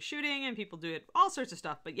they're doing shooting, and people do it all sorts of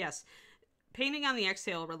stuff. But yes, painting on the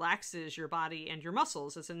exhale relaxes your body and your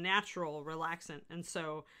muscles. It's a natural relaxant. And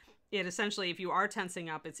so it essentially, if you are tensing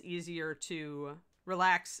up, it's easier to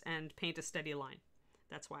relax and paint a steady line.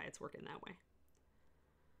 That's why it's working that way.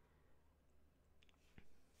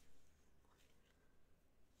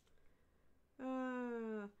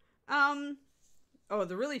 Oh,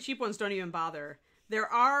 the really cheap ones don't even bother. There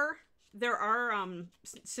are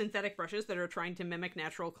synthetic brushes that are trying to mimic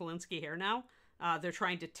natural Kolinsky hair now. They're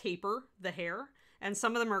trying to taper the hair, and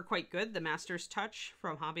some of them are quite good. The Master's Touch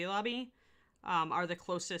from Hobby Lobby are the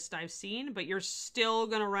closest I've seen, but you're still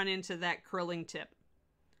gonna run into that curling tip.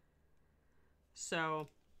 So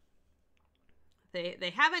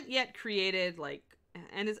they haven't yet created like,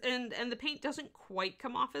 and the paint doesn't quite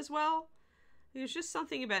come off as well. There's just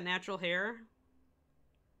something about natural hair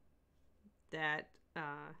that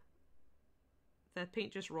that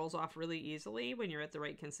paint just rolls off really easily when you're at the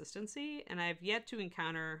right consistency, and I've yet to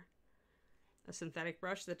encounter a synthetic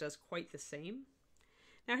brush that does quite the same.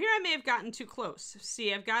 Now here I may have gotten too close.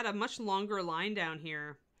 See, I've got a much longer line down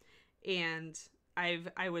here, and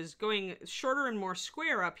I was going shorter and more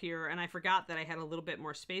square up here, and I forgot that I had a little bit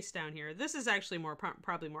more space down here. This is actually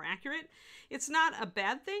probably more accurate. It's not a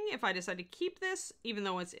bad thing if I decide to keep this, even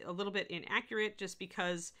though it's a little bit inaccurate, just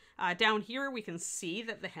because down here we can see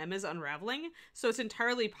that the hem is unraveling. So it's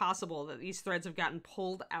entirely possible that these threads have gotten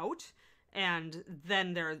pulled out, and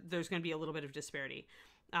then there's going to be a little bit of disparity.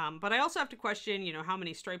 But I also have to question, you know, how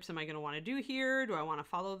many stripes am I going to want to do here? Do I want to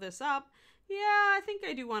follow this up? Yeah, I think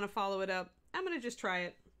I do want to follow it up. I'm going to just try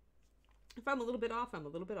it. If I'm a little bit off, I'm a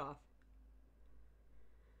little bit off.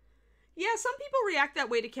 Yeah, some people react that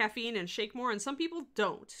way to caffeine and shake more, and some people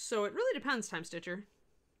don't. So it really depends, Time Stitcher.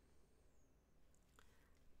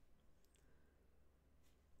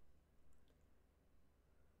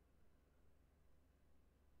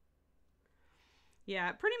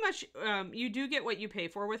 Yeah, pretty much you do get what you pay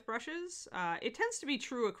for with brushes. It tends to be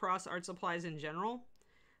true across art supplies in general,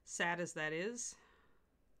 sad as that is.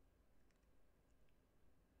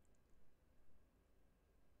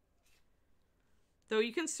 Though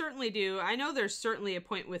you can certainly do, I know there's certainly a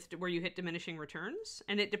point where you hit diminishing returns,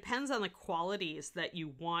 and it depends on the qualities that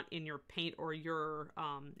you want in your paint or your,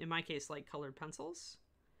 in my case, like colored pencils.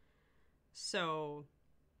 So,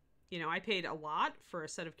 you know, I paid a lot for a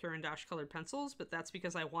set of Caran d'Ache colored pencils, but that's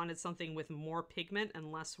because I wanted something with more pigment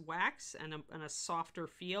and less wax and a softer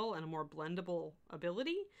feel and a more blendable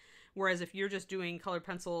ability. Whereas if you're just doing colored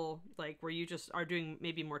pencil, like where you just are doing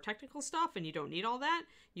maybe more technical stuff and you don't need all that,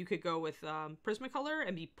 you could go with Prismacolor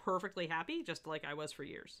and be perfectly happy, just like I was for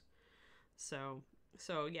years. So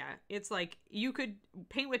yeah, it's like you could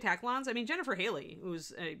paint with Taklons. I mean, Jennifer Haley,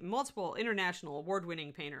 who's a multiple international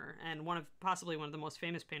award-winning painter and possibly one of the most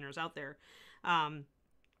famous painters out there,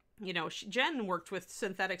 you know, Jen worked with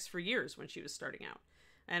synthetics for years when she was starting out.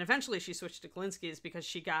 And eventually she switched to Kolinsky's because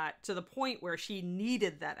she got to the point where she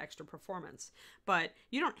needed that extra performance. But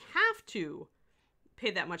you don't have to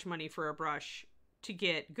pay that much money for a brush to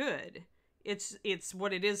get good. It's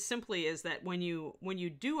what it is simply is that when you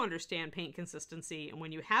do understand paint consistency and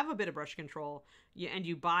when you have a bit of brush control and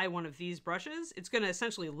you buy one of these brushes, it's going to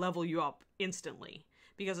essentially level you up instantly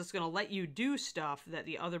because it's going to let you do stuff that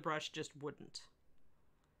the other brush just wouldn't.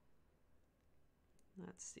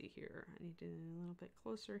 Let's see here. I need to do a little bit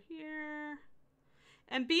closer here.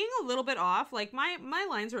 And being a little bit off, like my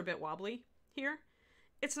lines are a bit wobbly here.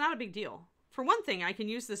 It's not a big deal. For one thing, I can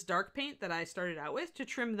use this dark paint that I started out with to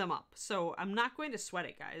trim them up. So I'm not going to sweat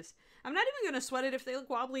it, guys. I'm not even going to sweat it if they look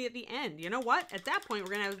wobbly at the end. You know what? At that point,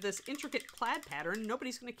 we're going to have this intricate plaid pattern.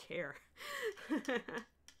 Nobody's going to care.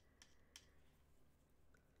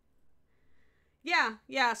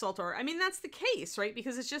 Yeah, Saltor. I mean, that's the case, right?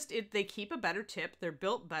 Because it's just, they keep a better tip. They're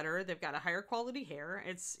built better. They've got a higher quality hair.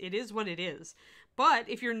 It is what it is. But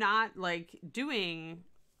if you're not, like, doing,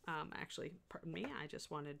 actually, pardon me, I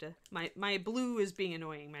just wanted to, my blue is being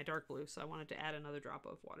annoying, my dark blue, so I wanted to add another drop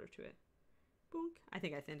of water to it. Boonk. I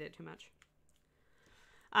think I thinned it too much.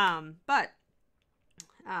 But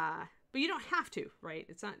you don't have to, right?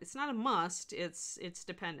 It's not a must. It's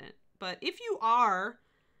dependent. But if you are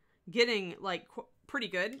getting like pretty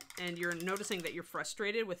good and you're noticing that you're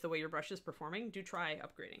frustrated with the way your brush is performing, do try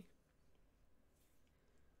upgrading.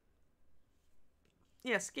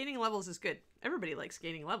 Yeah, scaling levels is good. Everybody likes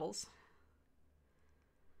scaling levels.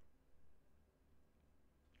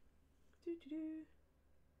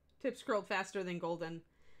 Tips curled faster than golden.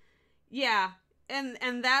 Yeah,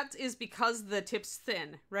 and that is because the tip's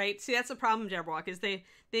thin, right? See, that's the problem, Jabberwock, is they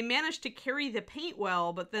managed to carry the paint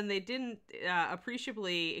well, but then they didn't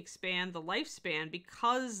appreciably expand the lifespan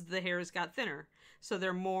because the hairs got thinner. So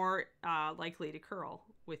they're more likely to curl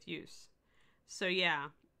with use. So yeah,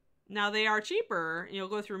 Now they are cheaper, you'll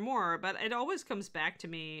go through more, but it always comes back to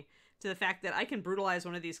me to the fact that I can brutalize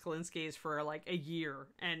one of these Kalinskis for like a year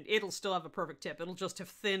and it'll still have a perfect tip. It'll just have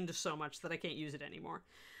thinned so much that I can't use it anymore.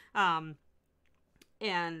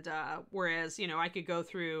 Whereas, you know, I could go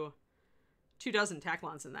through 24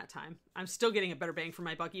 Taklons in that time. I'm still getting a better bang for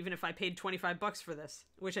my buck, even if I paid $25 for this,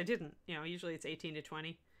 which I didn't. You know, usually it's 18 to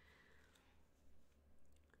 20.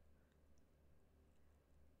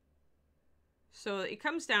 So it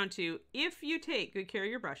comes down to, if you take good care of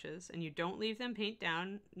your brushes and you don't leave them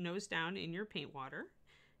nose down in your paint water,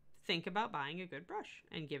 think about buying a good brush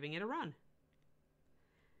and giving it a run.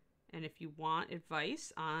 And if you want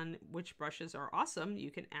advice on which brushes are awesome, you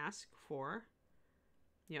can ask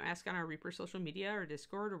on our Reaper social media or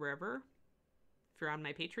Discord or wherever. If you're on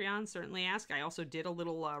my Patreon, certainly ask. I also did a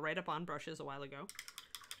little write-up on brushes a while ago.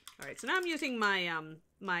 All right, so now I'm using my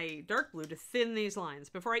my dark blue to thin these lines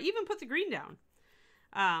before I even put the green down.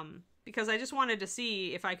 Because I just wanted to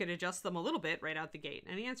see if I could adjust them a little bit right out the gate.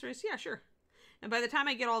 And the answer is, yeah, sure. And by the time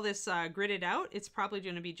I get all this gridded out, it's probably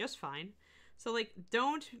going to be just fine. So, like,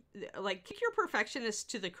 don't, like, kick your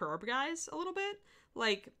perfectionist to the curb, guys, a little bit.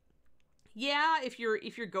 Like, yeah, if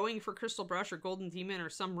you're going for Crystal Brush or Golden Demon or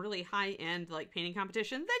some really high-end, like, painting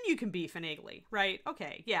competition, then you can be finagly, right?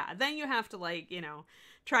 Okay, yeah, then you have to, like, you know,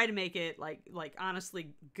 try to make it, like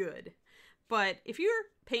honestly good. But if you're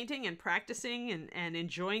painting and practicing and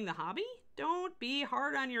enjoying the hobby, don't be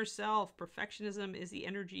hard on yourself. Perfectionism is the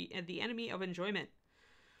enemy of enjoyment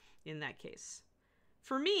in that case.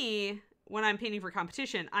 For me, when I'm painting for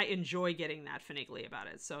competition, I enjoy getting that finagly about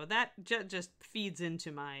it. So that just feeds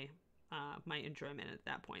into my my enjoyment at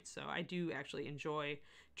that point. So I do actually enjoy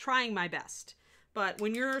trying my best. But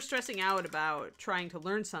when you're stressing out about trying to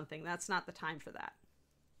learn something, that's not the time for that.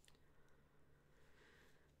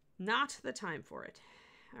 Not the time for it.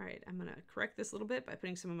 All right, I'm going to correct this a little bit by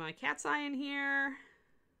putting some of my cat's eye in here.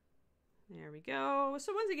 There we go.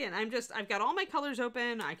 So once again, I've got all my colors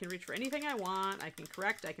open. I can reach for anything I want. I can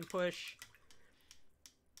correct, I can push.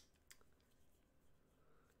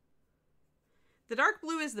 The dark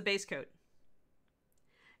blue is the base coat.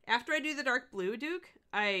 After I do the dark blue, Duke,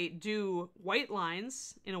 I do white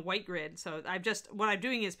lines in a white grid. So what I'm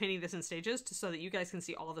doing is painting this in stages so that you guys can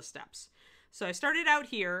see all the steps. So I started out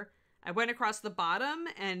here, I went across the bottom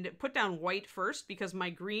and put down white first because my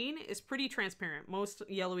green is pretty transparent. Most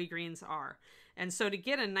yellowy greens are. And so to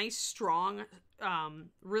get a nice, strong,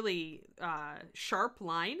 really sharp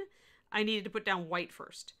line, I needed to put down white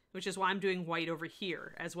first, which is why I'm doing white over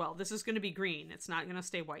here as well. This is going to be green. It's not going to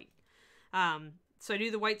stay white. So I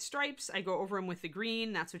do the white stripes. I go over them with the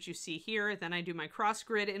green. That's what you see here. Then I do my cross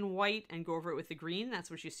grid in white and go over it with the green.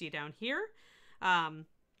 That's what you see down here.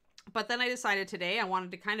 But then I decided today I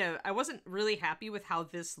wanted to I wasn't really happy with how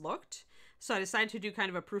this looked. So I decided to do kind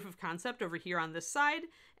of a proof of concept over here on this side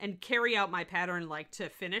and carry out my pattern like to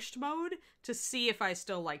finished mode to see if I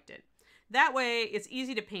still liked it. That way it's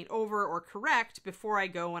easy to paint over or correct before I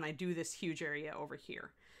go and I do this huge area over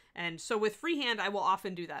here. And so with freehand, I will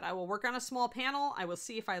often do that. I will work on a small panel. I will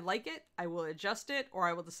see if I like it. I will adjust it, or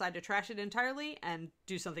I will decide to trash it entirely and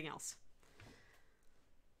do something else.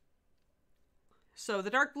 So the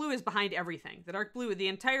dark blue is behind everything. The dark blue, the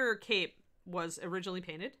entire cape was originally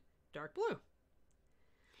painted dark blue.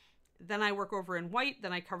 Then I work over in white,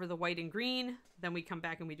 then I cover the white and green, then we come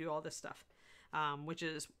back and we do all this stuff, which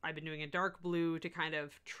is, I've been doing a dark blue to kind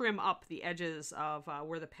of trim up the edges of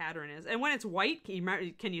where the pattern is. And when it's white,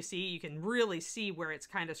 can you see, you can really see where it's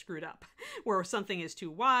kind of screwed up, where something is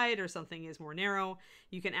too wide or something is more narrow.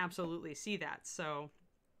 You can absolutely see that. So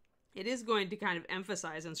it is going to kind of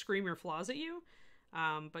emphasize and scream your flaws at you.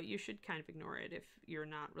 But you should kind of ignore it if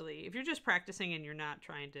you're just practicing and you're not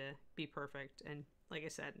trying to be perfect. And like I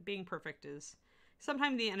said, being perfect is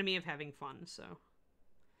sometimes the enemy of having fun. So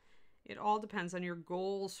it all depends on your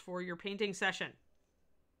goals for your painting session.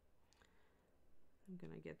 I'm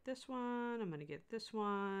going to get this one. I'm going to get this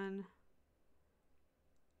one.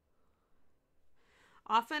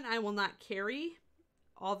 Often I will not carry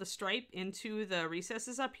all the stripe into the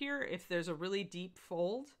recesses up here if there's a really deep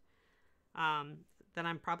fold. Then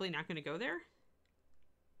I'm probably not going to go there.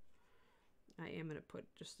 I am going to put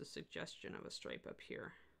just a suggestion of a stripe up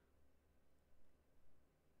here.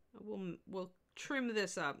 We'll trim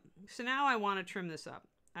this up. So now I want to trim this up.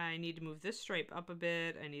 I need to move this stripe up a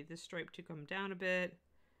bit. I need this stripe to come down a bit.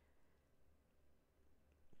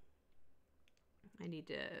 I need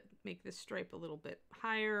to make this stripe a little bit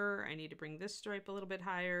higher. I need to bring this stripe a little bit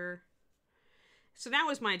higher. So now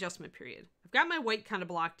is my adjustment period. I've got my white kind of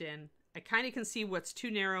blocked in. I kind of can see what's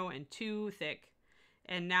too narrow and too thick.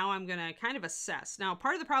 And now I'm going to kind of assess. Now,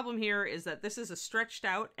 part of the problem here is that this is a stretched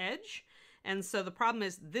out edge. And so the problem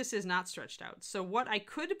is this is not stretched out. So what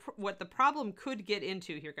the problem could get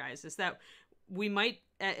into here, guys, is that we might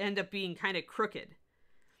end up being kind of crooked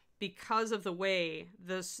because of the way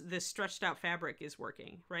this stretched out fabric is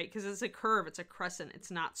working, right? Because it's a curve, it's a crescent,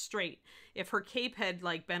 it's not straight. If her cape had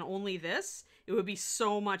like been only this, it would be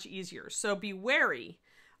so much easier. So be wary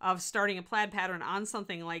of starting a plaid pattern on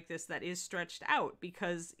something like this that is stretched out,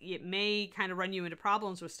 because it may kind of run you into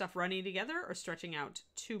problems with stuff running together or stretching out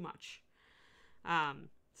too much.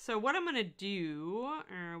 So what I'm going to do,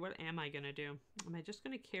 or what am I going to do? Am I just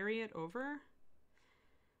going to carry it over?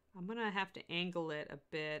 I'm going to have to angle it a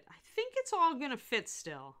bit. I think it's all going to fit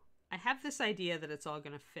still. I have this idea that it's all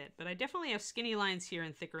going to fit, but I definitely have skinny lines here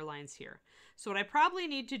and thicker lines here. So what I probably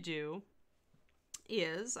need to do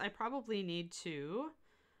is I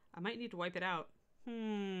might need to wipe it out.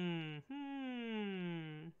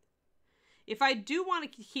 If I do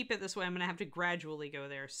want to keep it this way, I'm going to have to gradually go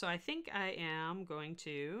there. So I think I am going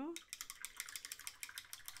to...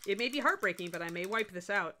 It may be heartbreaking, but I may wipe this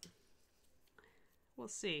out. We'll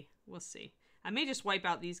see. We'll see. I may just wipe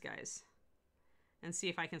out these guys and see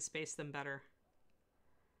if I can space them better.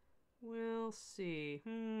 We'll see.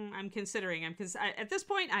 I'm considering. At this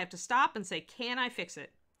point, I have to stop and say, can I fix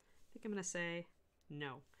it? I think I'm going to say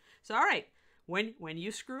no. So, all right. When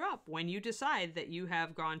you screw up, when you decide that you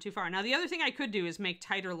have gone too far. Now, the other thing I could do is make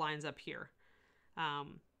tighter lines up here.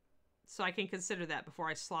 So I can consider that before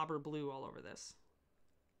I slobber blue all over this.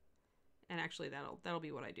 And actually, that'll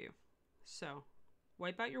be what I do. So,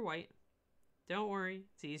 wipe out your white. Don't worry.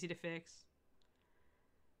 It's easy to fix.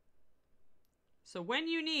 So when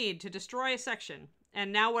you need to destroy a section,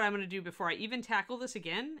 and now what I'm going to do before I even tackle this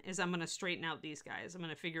again is I'm going to straighten out these guys. I'm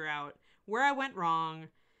going to figure out where I went wrong,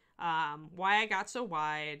 why I got so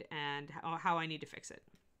wide, and how I need to fix it.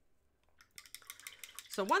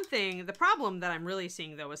 So one thing, the problem that I'm really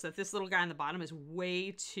seeing though is that this little guy on the bottom is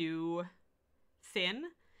way too thin,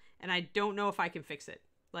 and I don't know if I can fix it.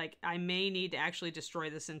 Like, I may need to actually destroy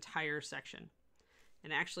this entire section.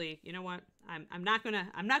 And actually, you know what? I'm not gonna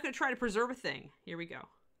try to preserve a thing. Here we go.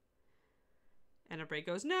 And everybody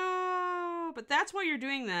goes, no, but that's why you're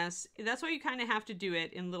doing this. That's why you kind of have to do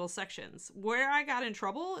it in little sections. Where I got in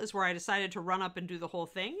trouble is where I decided to run up and do the whole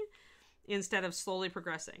thing instead of slowly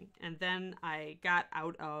progressing. And then I got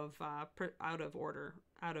out of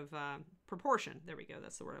proportion. There we go.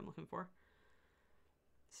 That's the word I'm looking for.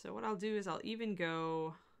 So what I'll do is I'll even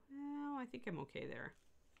go, oh, I think I'm okay there.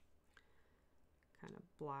 Kind of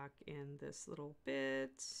block in this little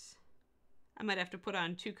bit. I might have to put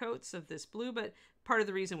on 2 coats of this blue, but part of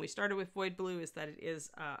the reason we started with void blue is that it is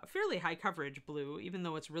a fairly high coverage blue, even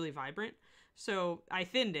though it's really vibrant. So I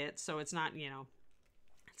thinned it, so it's not, you know,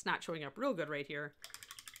 it's not showing up real good right here,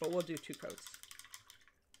 but we'll do 2 coats.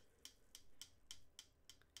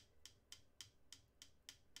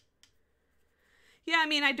 Yeah, I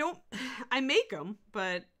mean, I make them,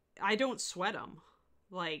 but I don't sweat them.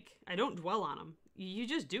 Like, I don't dwell on them. You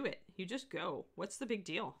just do it. You just go. What's the big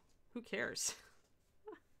deal? Who cares?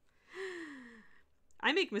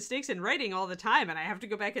 I make mistakes in writing all the time, and I have to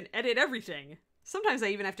go back and edit everything. Sometimes I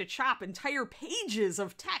even have to chop entire pages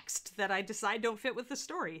of text that I decide don't fit with the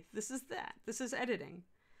story. This is that. This is editing.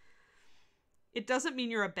 It doesn't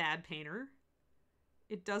mean you're a bad painter.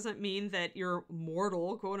 It doesn't mean that you're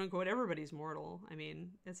mortal, quote unquote. Everybody's mortal. I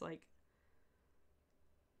mean, it's like...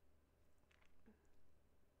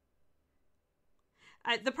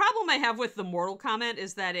 the problem I have with the mortal comment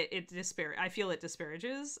is that I feel it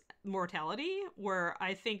disparages mortality, where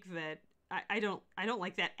I think that I don't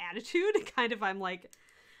like that attitude. Kind of, I'm like,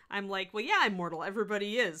 well, yeah, I'm mortal.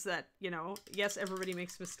 Everybody is. That, you know, yes, everybody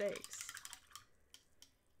makes mistakes.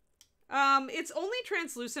 It's only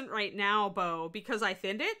translucent right now, Bo, because I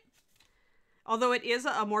thinned it. Although it is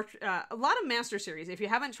a lot of Master Series. If you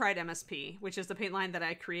haven't tried MSP, which is the paint line that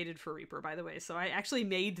I created for Reaper, by the way. So I actually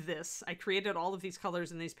made this. I created all of these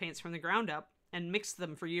colors and these paints from the ground up and mixed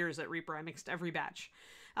them for years at Reaper. I mixed every batch.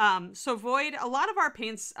 So Void, a lot of our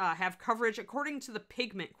paints have coverage according to the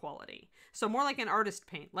pigment quality. So more like an artist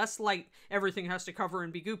paint, less like everything has to cover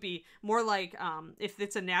and be goopy. More like if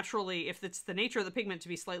it's the nature of the pigment to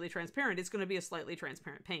be slightly transparent, it's going to be a slightly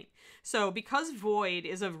transparent paint. So because Void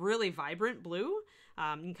is a really vibrant blue, you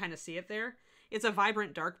can kind of see it there. It's a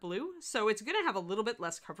vibrant dark blue, so it's going to have a little bit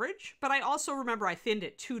less coverage. But I also remember I thinned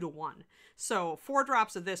it 2 to 1. So 4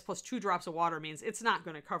 drops of this plus 2 drops of water means it's not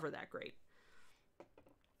going to cover that great.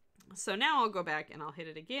 So now I'll go back and I'll hit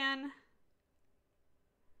it again.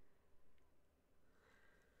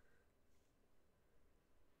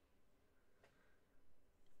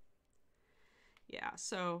 Yeah,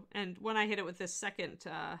 so, and when I hit it with this second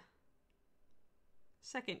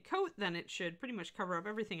coat, then it should pretty much cover up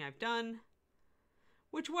everything I've done.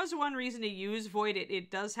 Which was one reason to use Void.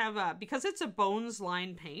 It does have a, because it's a Bones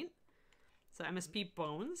line paint, so MSP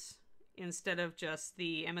Bones, instead of just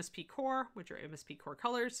the MSP Core, which are MSP Core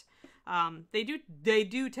colors. They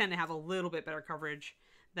do tend to have a little bit better coverage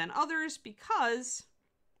than others, because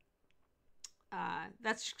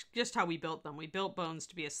that's just how we built them. We built Bones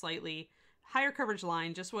to be a slightly higher coverage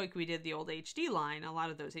line, just like we did the old HD line. A lot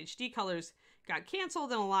of those HD colors got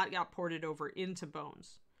canceled and a lot got ported over into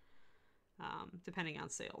Bones, depending on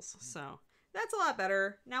sales. So that's a lot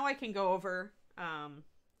better. Now I can go over...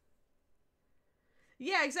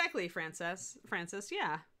 yeah, exactly, Francis,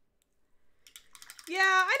 yeah. Yeah,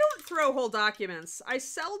 I don't throw whole documents. I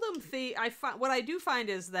seldom what I do find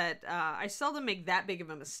is that I seldom make that big of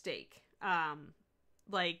a mistake.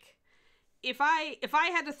 Like, if I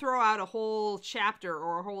had to throw out a whole chapter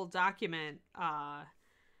or a whole document,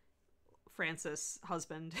 Francis,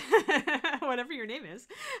 husband, whatever your name is,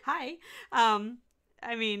 hi.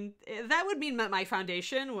 I mean, that would mean that my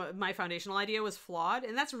foundational idea was flawed,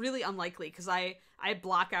 and that's really unlikely, because I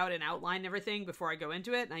block out and outline everything before I go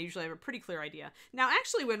into it, and I usually have a pretty clear idea. Now,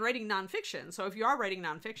 actually, when writing nonfiction, so if you are writing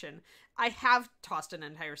nonfiction, I have tossed an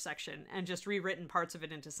entire section and just rewritten parts of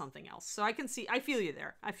it into something else. So I feel you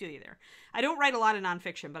there. I don't write a lot of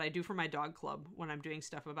nonfiction, but I do for my dog club when I'm doing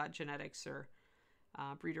stuff about genetics or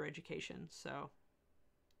breeder education, So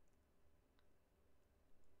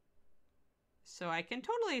I can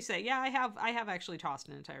totally say, yeah, I have actually tossed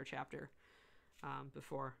an entire chapter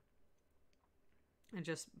before, and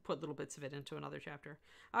just put little bits of it into another chapter.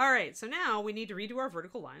 All right, so now we need to redo our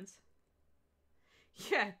vertical lines.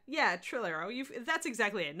 Yeah, Trillero, that's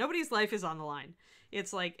exactly it. Nobody's life is on the line.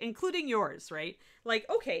 It's like, including yours, right? Like,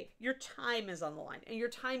 okay, your time is on the line, and your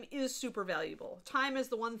time is super valuable. Time is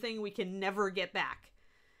the one thing we can never get back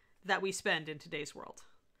that we spend in today's world.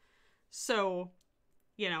 So...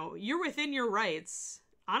 you know, you're within your rights,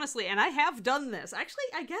 honestly, and I have done this. Actually,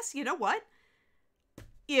 I guess, you know what?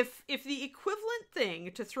 If the equivalent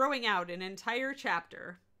thing to throwing out an entire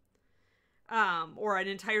chapter, or an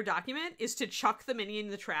entire document, is to chuck the mini in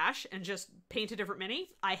the trash and just paint a different mini,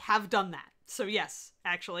 I have done that. So yes,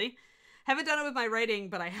 actually. Haven't done it with my writing,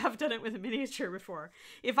 but I have done it with a miniature before.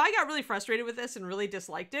 If I got really frustrated with this and really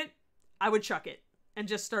disliked it, I would chuck it and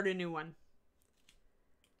just start a new one.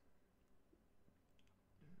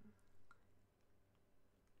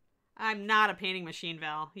 I'm not a painting machine,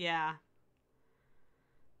 Val. Yeah.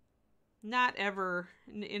 Not ever.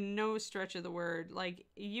 In no stretch of the word. Like,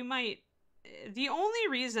 you might... The only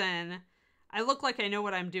reason I look like I know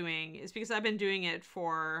what I'm doing is because I've been doing it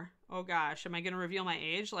for... Oh gosh, am I going to reveal my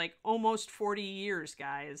age? Like, almost 40 years,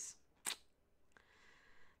 guys.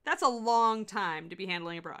 That's a long time to be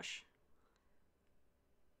handling a brush.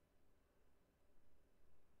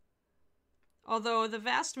 Although the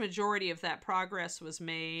vast majority of that progress was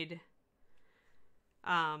made...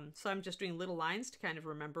 so I'm just doing little lines to kind of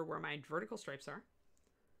remember where my vertical stripes are.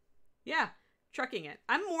 Yeah, trucking it.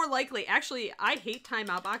 I'm more likely, actually, I hate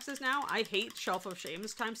timeout boxes now. I hate Shelf of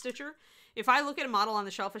Shame's time stitcher. If I look at a model on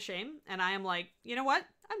the Shelf of Shame and I am like, you know what?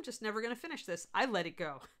 I'm just never going to finish this. I let it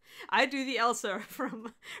go. I do the Elsa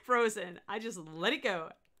from Frozen. I just let it go.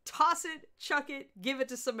 Toss it, chuck it, give it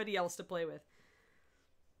to somebody else to play with.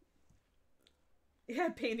 Yeah,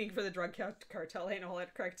 painting for the drug cartel ain't all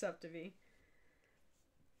it cracked up to be.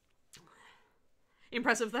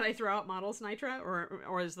 Impressive that I throw out models, Nitra,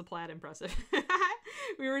 or is the plaid impressive?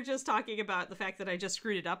 We were just talking about the fact that I just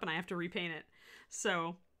screwed it up and I have to repaint it.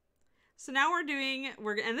 So now and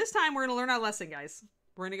this time we're going to learn our lesson, guys.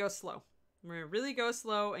 We're going to go slow. We're going to really go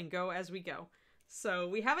slow and go as we go. So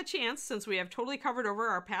we have a chance, since we have totally covered over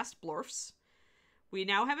our past blorfs, we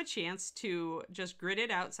now have a chance to just grid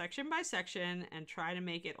it out section by section and try to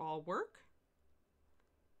make it all work.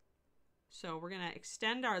 So we're going to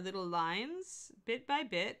extend our little lines bit by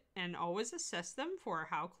bit and always assess them for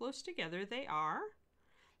how close together they are.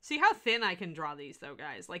 See how thin I can draw these though,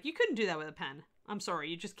 guys. Like, you couldn't do that with a pen. I'm sorry,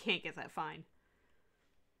 you just can't get that fine.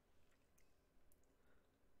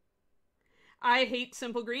 I hate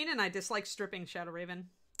simple green and I dislike stripping Shadow Raven.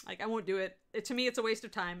 Like, I won't do it. To me, it's a waste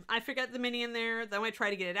of time. I forget the mini in there. Then I try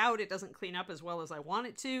to get it out. It doesn't clean up as well as I want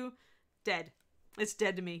it to. Dead. It's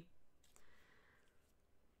dead to me.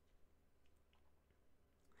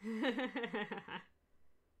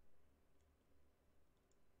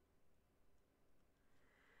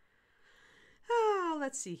 Oh,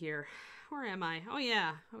 let's see here. Where am I? Oh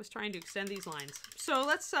yeah, I was trying to extend these lines. So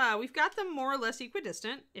let's, we've got them more or less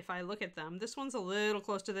equidistant. If I look at them, this one's a little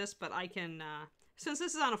close to this, but I can Since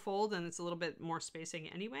this is on a fold and it's a little bit more spacing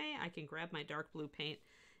anyway, I can grab my dark blue paint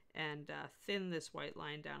and thin this white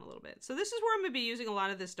line down a little bit. So this is where I'm going to be using a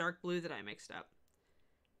lot of this dark blue that I mixed up.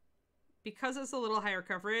 Because it's a little higher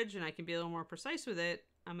coverage and I can be a little more precise with it,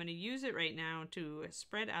 I'm going to use it right now to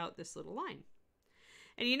spread out this little line.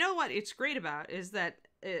 And you know what it's great about is that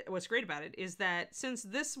what's great about it is that since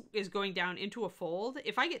this is going down into a fold,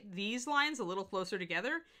 if I get these lines a little closer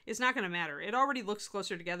together, it's not going to matter. It already looks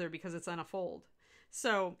closer together because it's on a fold.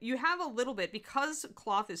 So you have a little bit, because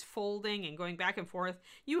cloth is folding and going back and forth,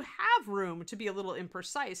 you have room to be a little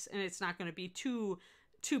imprecise, and it's not going to be too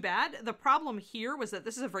bad. The problem here was that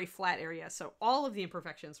this is a very flat area, so all of the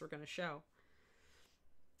imperfections were going to show.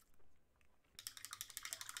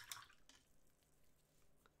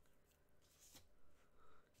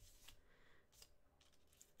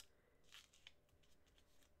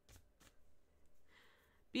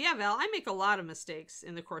 But yeah, Val, I make a lot of mistakes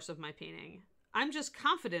in the course of my painting. I'm just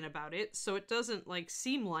confident about it, so it doesn't, like,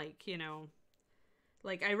 seem like, you know...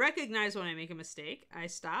 Like, I recognize when I make a mistake, I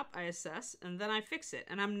stop, I assess, and then I fix it.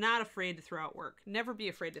 And I'm not afraid to throw out work. Never be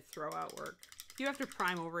afraid to throw out work. If you have to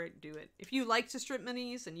prime over it, do it. If you like to strip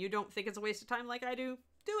minis and you don't think it's a waste of time like I do,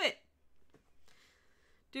 do it.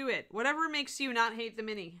 Do it. Whatever makes you not hate the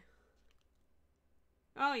mini.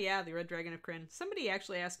 Oh yeah, the Red Dragon of Kryn. Somebody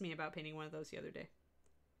actually asked me about painting one of those the other day.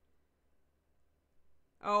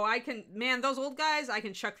 Oh, I can... Man, those old guys, I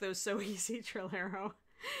can chuck those so easy, Trillero.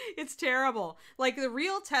 It's terrible. Like, the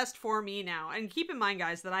real test for me now, and keep in mind,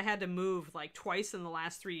 guys, that I had to move, like, twice in the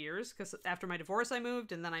last 3 years, because after my divorce I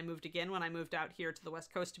moved, and then I moved again when I moved out here to the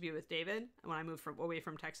West Coast to be with David, when I moved away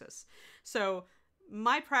from Texas. So,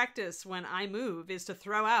 my practice when I move is to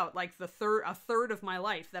throw out, like, a third of my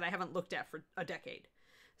life that I haven't looked at for a decade.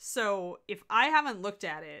 So, if I haven't looked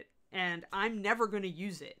at it, and I'm never going to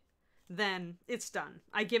use it, then it's done.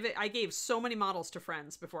 I gave so many models to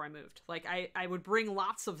friends before I moved. Like, I would bring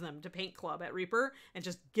lots of them to paint club at Reaper and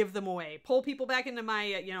just give them away. Pull people back into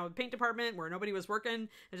my, paint department where nobody was working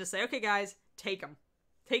and just say, okay, guys, take them.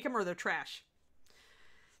 Take them or they're trash.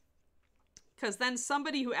 Because then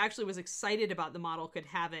somebody who actually was excited about the model could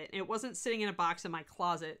have it. And it wasn't sitting in a box in my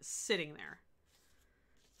closet, sitting there.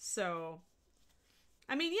 So,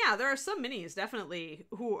 I mean, yeah, there are some minis definitely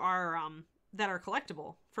who are, that are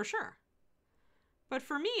collectible, for sure. But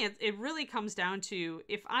for me, it really comes down to,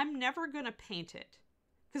 if I'm never going to paint it,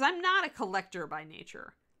 because I'm not a collector by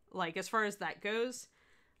nature, like, as far as that goes,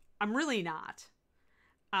 I'm really not.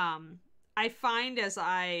 I find as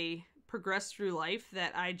I progress through life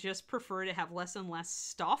that I just prefer to have less and less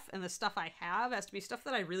stuff, and the stuff I have has to be stuff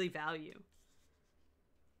that I really value.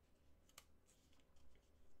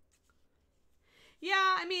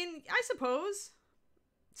 Yeah, I mean, I suppose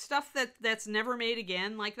stuff that's never made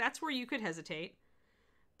again, like, that's where you could hesitate.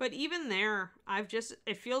 But even there,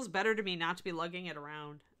 it feels better to me not to be lugging it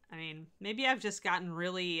around. I mean, maybe I've just gotten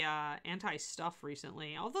really anti-stuff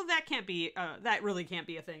recently. Although that really can't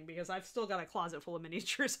be a thing, because I've still got a closet full of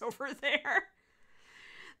miniatures over there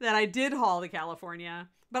that I did haul to California.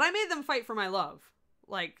 But I made them fight for my love.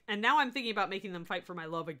 Like, and now I'm thinking about making them fight for my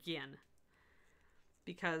love again.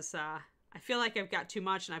 Because I feel like I've got too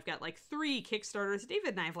much, and I've got like 3 Kickstarters.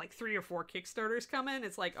 David and I have like 3 or 4 Kickstarters coming.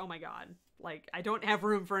 It's like, oh my god. Like, I don't have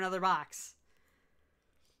room for another box.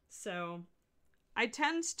 So, I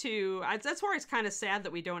tend to... that's where it's kind of sad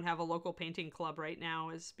that we don't have a local painting club right now,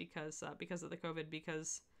 is because of the COVID.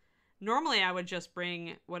 Because normally I would just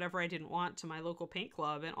bring whatever I didn't want to my local paint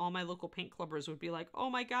club, and all my local paint clubbers would be like, oh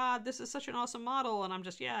my god, this is such an awesome model. And I'm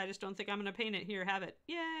just, yeah, I just don't think I'm going to paint it. Here, have it.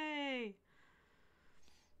 Yay!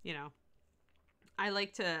 You know. I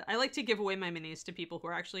like to give away my minis to people who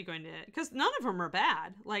are actually going to, because none of them are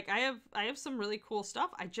bad. Like, I have some really cool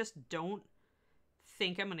stuff. I just don't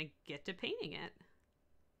think I'm going to get to painting it.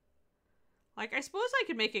 Like, I suppose I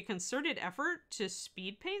could make a concerted effort to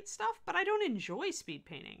speed paint stuff, but I don't enjoy speed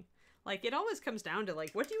painting. Like, it always comes down to,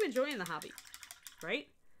 like, what do you enjoy in the hobby? Right?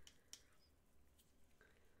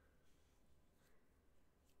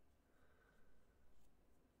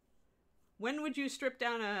 When would you strip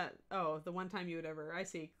down the one time you would ever, I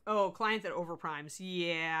see. Oh, client that overprimes.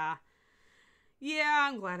 Yeah. Yeah,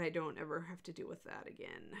 I'm glad I don't ever have to deal with that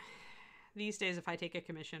again. These days, if I take a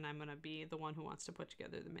commission, I'm going to be the one who wants to put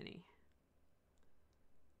together the mini.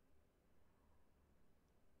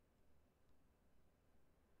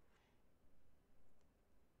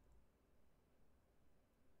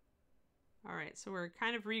 All right, so we're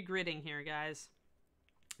kind of regridding here, guys.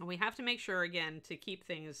 And we have to make sure, again, to keep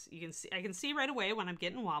things, I can see right away when I'm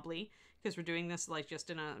getting wobbly, because we're doing this, like, just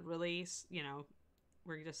in a really,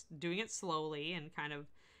 we're just doing it slowly and kind of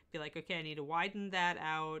be like, okay, I need to widen that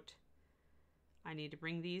out. I need to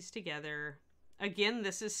bring these together. Again,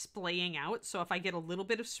 this is splaying out, so if I get a little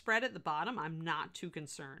bit of spread at the bottom, I'm not too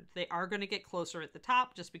concerned. They are going to get closer at the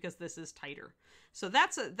top just because this is tighter. So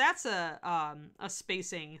that's a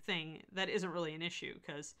spacing thing that isn't really an issue,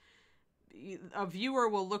 because a viewer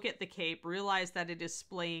will look at the cape, realize that it is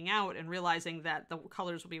splaying out, and realizing that the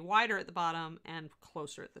colors will be wider at the bottom and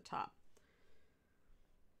closer at the top.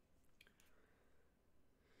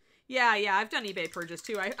 Yeah, I've done eBay purges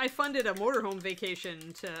too. I funded a motorhome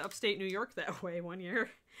vacation to upstate New York that way one year.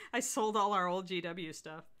 I sold all our old GW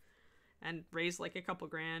stuff and raised like a couple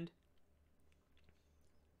grand.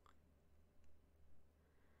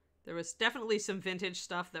 There was definitely some vintage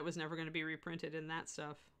stuff that was never going to be reprinted in that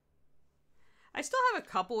stuff. I still have a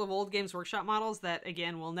couple of old Games Workshop models that,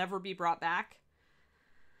 again, will never be brought back.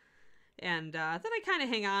 And that I kind of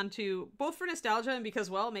hang on to, both for nostalgia and because,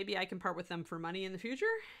 well, maybe I can part with them for money in the future.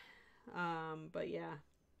 But yeah.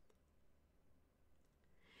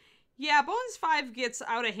 Yeah, Bones 5 gets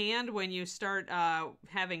out of hand when you start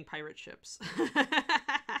having pirate ships.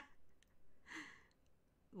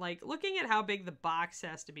 Like, looking at how big the box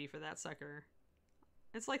has to be for that sucker.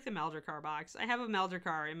 It's like the Maldorcar box. I have a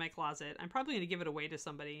Maldorcar in my closet. I'm probably going to give it away to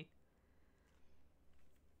somebody.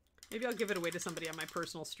 Maybe I'll give it away to somebody on my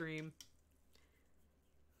personal stream.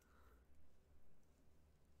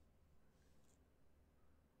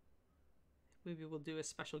 Maybe we'll do a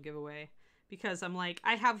special giveaway. Because I'm like,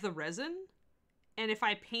 I have the resin. And if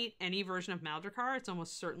I paint any version of Maldorcar, it's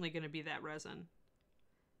almost certainly going to be that resin.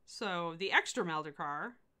 So the extra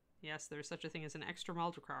Maldorcar, yes, there's such a thing as an extra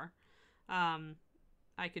Maldorcar,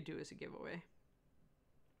 I could do as a giveaway.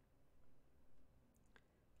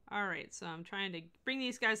 Alright, so I'm trying to bring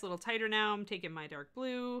these guys a little tighter now. I'm taking my dark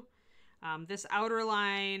blue. This outer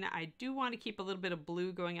line, I do want to keep a little bit of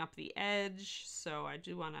blue going up the edge, so I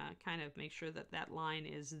do want to kind of make sure that that line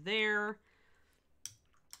is there.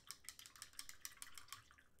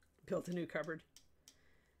 Built a new cupboard.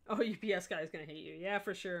 Oh, UPS guy is going to hate you. Yeah,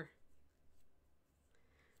 for sure.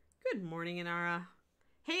 Good morning, Inara.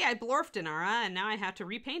 Hey, I blorfed Inara, and now I have to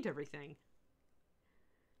repaint everything.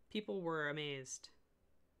 People were amazed.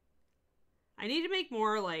 I need to make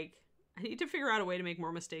more, like, I need to figure out a way to make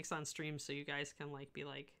more mistakes on stream so you guys can, like, be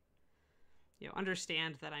like, you know,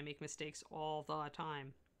 understand that I make mistakes all the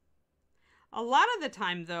time. A lot of the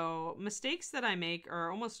time, though, mistakes that I make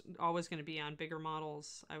are almost always going to be on bigger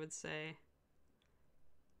models, I would say.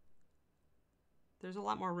 There's a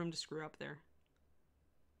lot more room to screw up there.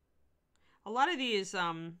 A lot of these,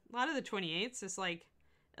 a lot of the 28s is like,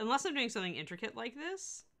 unless I'm doing something intricate like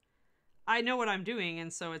this, I know what I'm doing,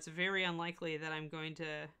 and so it's very unlikely that I'm going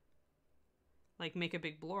to, like, make a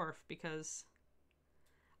big blorf, because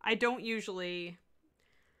I don't usually,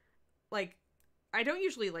 like,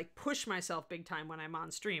 push myself big time when I'm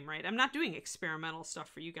on stream, right? I'm not doing experimental stuff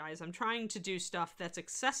for you guys. I'm trying to do stuff that's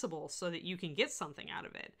accessible so that you can get something out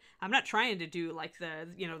of it. I'm not trying to do, like, the,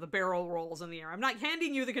 you know, the barrel rolls in the air. I'm not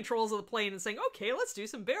handing you the controls of the plane and saying, okay, let's do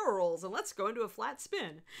some barrel rolls and let's go into a flat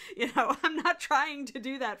spin. You know, I'm not trying to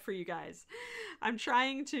do that for you guys. I'm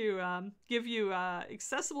trying to give you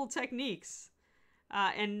accessible techniques.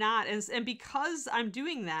 And because I'm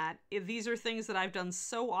doing that, these are things that I've done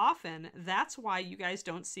so often, that's why you guys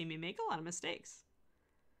don't see me make a lot of mistakes.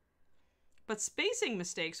 But spacing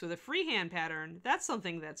mistakes with a freehand pattern, that's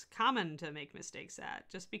something that's common to make mistakes at,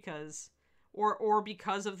 just because, or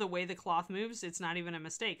because of the way the cloth moves, it's not even a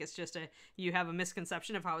mistake. It's just you have a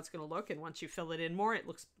misconception of how it's going to look, and once you fill it in more, it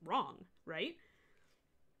looks wrong, right?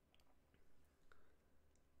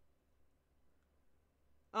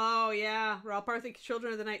 Oh, yeah. Raw Parthic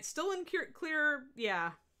Children of the Night. Still in clear,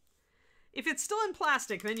 yeah. If it's still in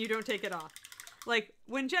plastic, then you don't take it off. Like,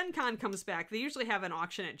 when Gen Con comes back, they usually have an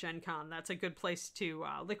auction at Gen Con. That's a good place to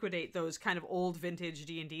liquidate those kind of old vintage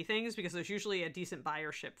D&D things, because there's usually a decent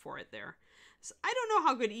buyership for it there. So I don't know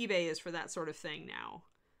how good eBay is for that sort of thing now.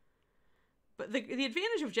 But the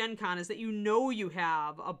advantage of Gen Con is that you know you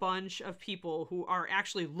have a bunch of people who are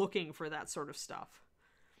actually looking for that sort of stuff.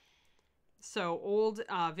 So old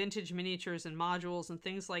vintage miniatures and modules and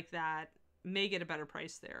things like that may get a better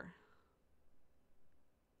price there.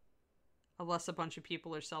 Unless a bunch of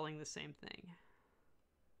people are selling the same thing.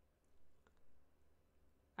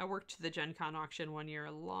 I worked the Gen Con auction one year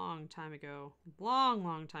a long time ago.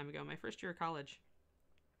 Long time ago. My first year of college.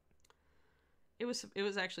 It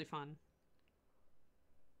was actually fun.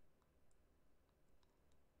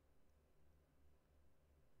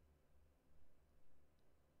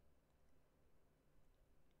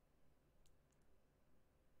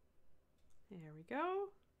 There we go.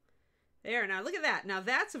 There, now look at that. Now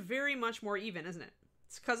that's very much more even, isn't it?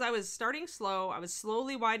 It's because I was starting slow. I was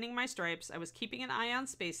slowly widening my stripes. I was keeping an eye on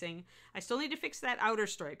spacing. I still need to fix that outer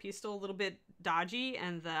stripe. He's still a little bit dodgy,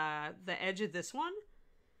 and the edge of this one.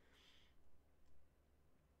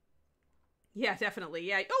 Yeah, definitely.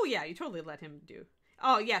 Yeah. Oh, yeah, you totally let him do.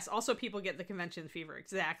 Oh, yes. Also, people get the convention fever.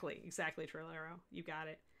 Exactly. Exactly, Trillero. You got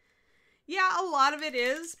it. Yeah, a lot of it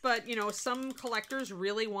is, but, you know, some collectors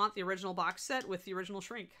really want the original box set with the original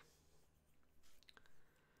shrink.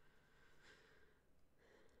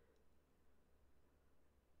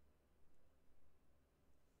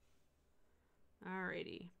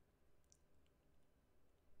 Alrighty.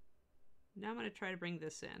 Now I'm going to try to bring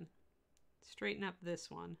this in. Straighten up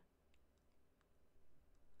this one.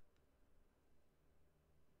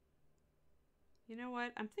 You know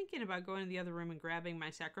what? I'm thinking about going to the other room and grabbing my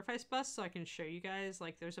sacrifice bust so I can show you guys.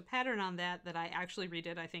 Like, there's a pattern on that I actually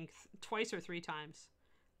redid, I think, twice or 3 times.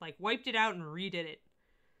 Like, wiped it out and redid it.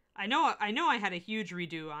 I know I had a huge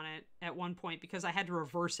redo on it at one point because I had to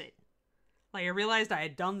reverse it. Like, I realized I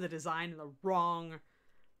had done the design in the wrong...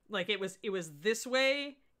 Like, it was this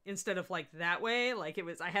way instead of, like, that way. Like,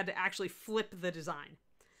 I had to actually flip the design.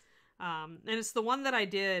 And it's the one that I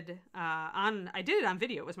did I did it on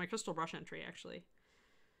video. It was my crystal brush entry, actually.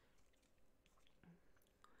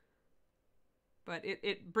 But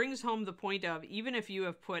it brings home the point of, even if you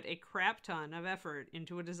have put a crap ton of effort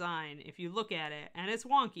into a design, if you look at it and it's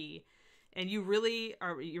wonky, and you're really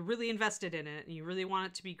invested in it, and you really want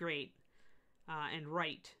it to be great and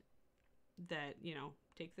right, that, you know,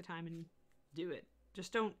 take the time and do it.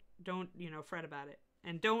 Just don't, you know, fret about it.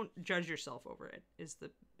 And don't judge yourself over it is the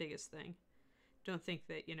biggest thing. Don't think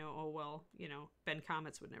that, you know, oh, well, you know, Ben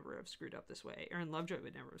Comets would never have screwed up this way. Aaron Lovejoy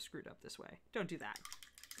would never have screwed up this way. Don't do that.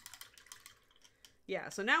 Yeah,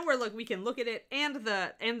 so now we can look at it, and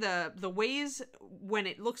the ways when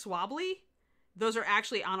it looks wobbly, those are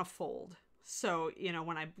actually on a fold. So, you know,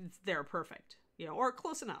 they're perfect. You know, or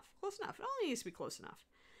close enough. Close enough. It only needs to be close enough.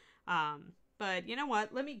 But you know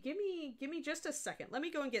what? Give me just a second. Let me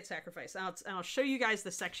go and get sacrifice. And I'll show you guys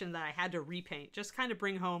the section that I had to repaint. Just kind of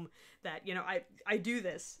bring home that, you know, I do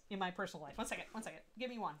this in my personal life. One second. Give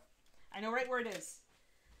me one. I know right where it is.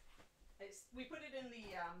 We put it in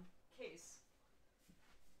the case.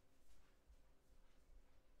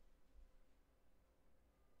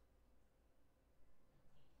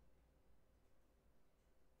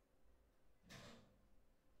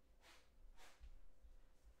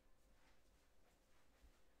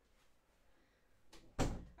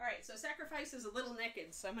 Alright, so sacrifice is a little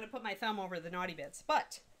naked, so I'm going to put my thumb over the naughty bits.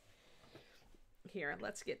 But, here,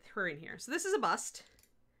 let's get her in here. So this is a bust.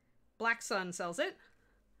 Black Sun sells it.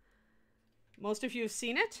 Most of you have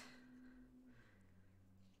seen it.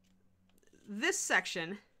 This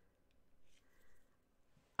section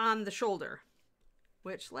on the shoulder,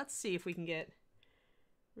 which let's see if we can get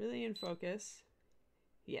really in focus.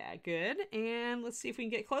 Yeah, good. And let's see if we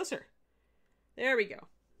can get closer. There we go.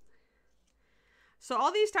 So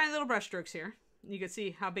all these tiny little brush strokes here, you can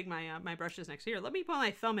see how big my brush is next to here. Let me put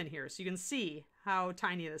my thumb in here so you can see how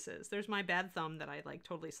tiny this is. There's my bad thumb that I like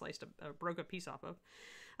totally sliced, broke a piece off of.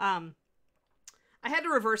 I had to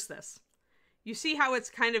reverse this. You see how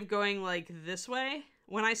it's kind of going like this way?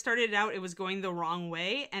 When I started out, it was going the wrong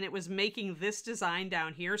way, and it was making this design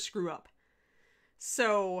down here screw up.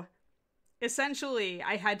 So essentially,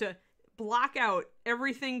 I had to block out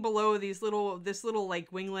everything below this little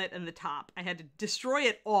like winglet and the top. I had to destroy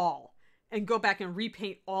it all and go back and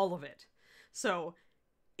repaint all of it. So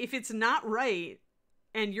if it's not right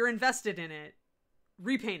and you're invested in it,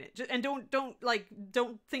 repaint it. And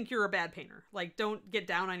don't think you're a bad painter. Like, don't get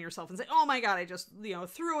down on yourself and say, oh my god, I just, you know,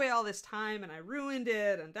 threw away all this time and I ruined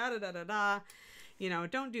it and da da da da da. You know,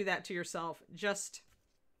 don't do that to yourself. Just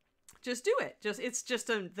do it. It's just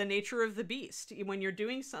the nature of the beast. When you're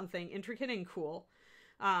doing something intricate and cool,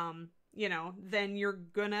 you know, then you're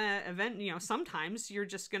gonna sometimes you're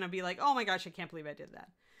just gonna be like, oh my gosh, I can't believe I did that.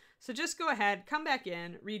 So just go ahead, come back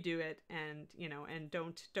in, redo it, and, you know, and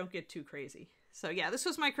don't get too crazy. So yeah, this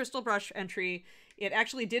was my crystal brush entry. It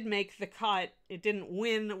actually did make the cut. It didn't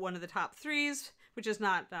win one of the top 3s, which is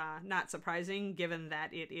not surprising given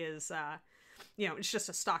that it is, you know, it's just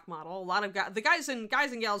a stock model. A lot of the guys and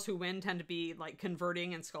gals who win tend to be like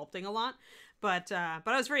converting and sculpting a lot, but I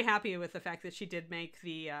was very happy with the fact that she did make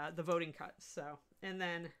the voting cut. So, and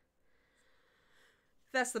then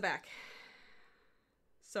that's the back.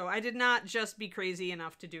 So I did not just be crazy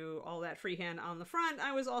enough to do all that freehand on the front.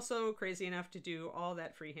 I was also crazy enough to do all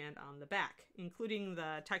that freehand on the back, including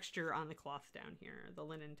the texture on the cloth down here, the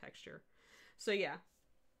linen texture. So yeah.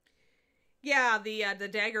 Yeah, the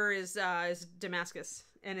dagger is Damascus,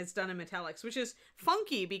 and it's done in metallics, which is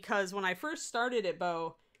funky because when I first started at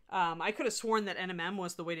Bow, I could have sworn that NMM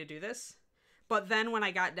was the way to do this. But then when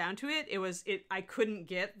I got down to it, I couldn't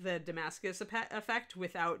get the Damascus effect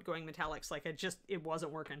without going metallics. Like, it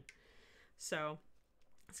wasn't working. So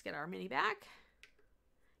let's get our mini back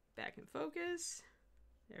in focus.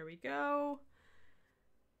 There we go.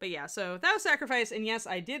 But yeah, so that was Sacrifice, and yes,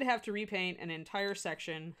 I did have to repaint an entire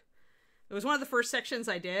section. It was one of the first sections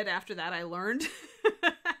I did. After that, I learned.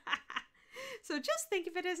 So just think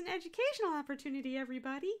of it as an educational opportunity,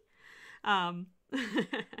 everybody. Sometimes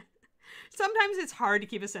it's hard to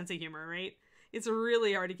keep a sense of humor, right? It's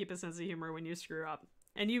really hard to keep a sense of humor when you screw up.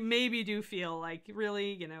 And you maybe do feel like,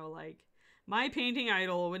 really, like, my painting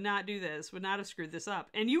idol would not do this, would not have screwed this up.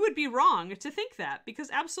 And you would be wrong to think that, because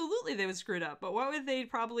absolutely they would screw it up. But what would they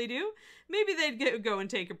probably do? Maybe they'd go and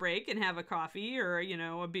take a break and have a coffee or,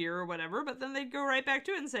 a beer or whatever, but then they'd go right back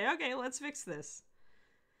to it and say, okay, let's fix this.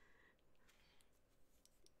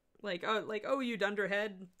 Like, oh, you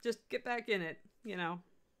dunderhead, just get back in it,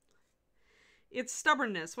 It's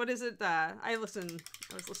stubbornness. What is it? I was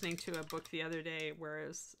listening to a book the other day where it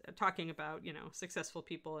was talking about, successful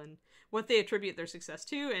people and what they attribute their success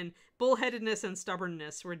to, and bullheadedness and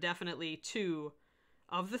stubbornness were definitely two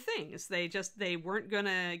of the things. They weren't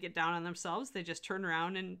gonna get down on themselves. They just turned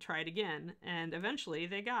around and tried again, and eventually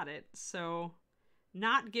they got it. So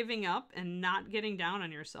not giving up and not getting down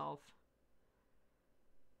on yourself.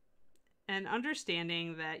 And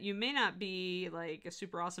understanding that you may not be like a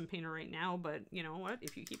super awesome painter right now, but you know what?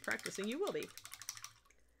 If you keep practicing, you will be.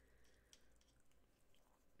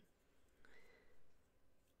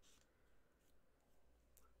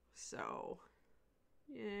 So,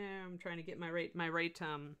 yeah, I'm trying to get my right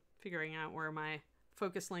figuring out where my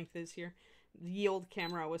focus length is here. The yield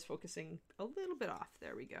camera was focusing a little bit off.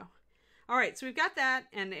 There we go. All right, so we've got that,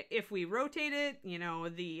 and if we rotate it,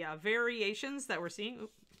 the variations that we're seeing.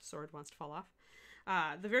 Oops, sword wants to fall off.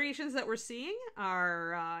 The variations that we're seeing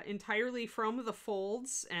are entirely from the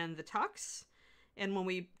folds and the tucks. And when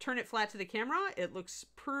we turn it flat to the camera, it looks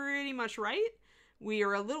pretty much right. We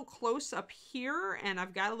are a little close up here, and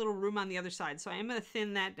I've got a little room on the other side. So I am going to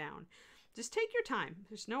thin that down. Just take your time.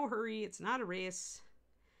 There's no hurry. It's not a race.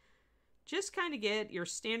 Just kind of get your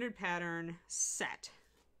standard pattern set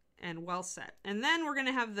and well set. And then we're going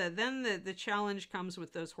to have the challenge comes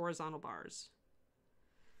with those horizontal bars.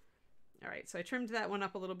 All right, so I trimmed that one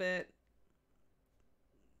up a little bit.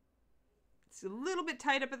 It's a little bit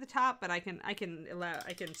tight up at the top, but I can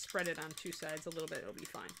spread it on two sides a little bit. It'll be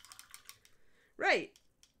fine. Right.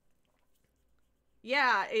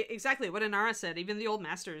 Yeah, exactly what Inara said. Even the old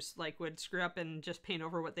masters would screw up and just paint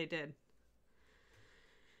over what they did.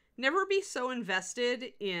 Never be so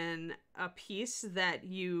invested in a piece that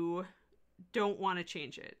you don't want to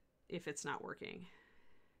change it if it's not working.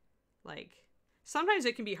 Sometimes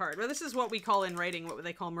it can be hard. Well, this is what we call in writing, what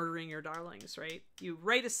they call murdering your darlings, right? You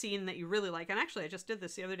write a scene that you really like. And actually, I just did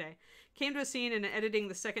this the other day. Came to a scene in editing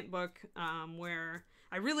the second book where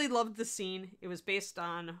I really loved the scene. It was based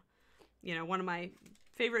on, one of my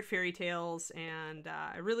favorite fairy tales. And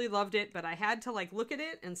I really loved it. But I had to, look at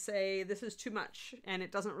it and say, this is too much. And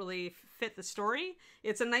it doesn't really fit the story.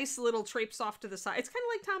 It's a nice little traipse off to the side. It's kind of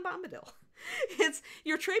like Tom Bombadil.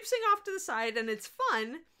 You're traipsing off to the side, and it's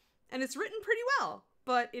fun. And it's written pretty well,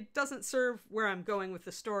 but it doesn't serve where I'm going with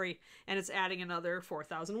the story, and it's adding another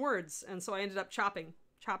 4,000 words. And so I ended up chopping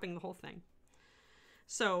the whole thing.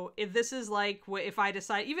 So if this is if I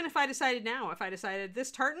decided now, if I decided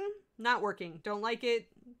this tartan, not working, don't like it,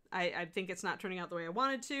 I think it's not turning out the way I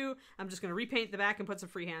wanted to, I'm just going to repaint the back and put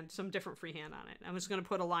some different freehand on it. I'm just going to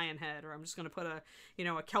put a lion head, or I'm just going to put a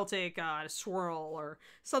Celtic swirl or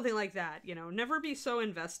something like that. Never be so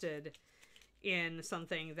invested in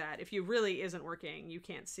something that if you really isn't working, you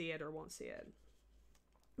can't see it or won't see it.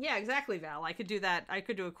 Yeah, exactly, Val. I could do that. I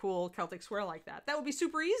could do a cool Celtic swirl like that. That would be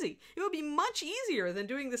super easy. It would be much easier than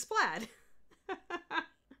doing the splat.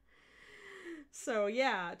 So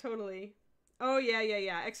yeah, totally. Oh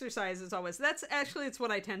yeah. Exercise is always, it's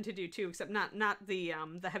what I tend to do too, except not the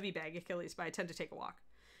heavy bag Achilles, but I tend to take a walk.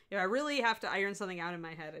 If I really have to iron something out in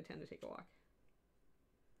my head, I tend to take a walk.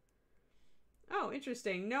 Oh,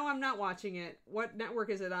 interesting. No, I'm not watching it. What network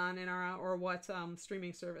is it on, or what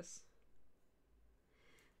streaming service?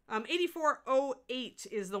 8408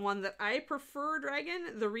 is the one that I prefer,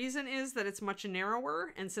 Dragon. The reason is that it's much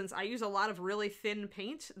narrower, and since I use a lot of really thin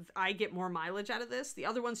paint, I get more mileage out of this. The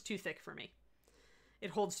other one's too thick for me.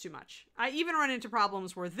 It holds too much. I even run into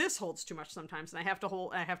problems where this holds too much sometimes, and I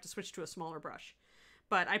have to switch to a smaller brush.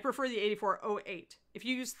 but I prefer the 8408. If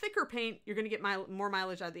you use thicker paint, you're going to get more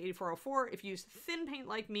mileage out of the 8404. If you use thin paint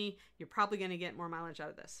like me, you're probably going to get more mileage out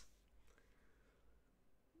of this.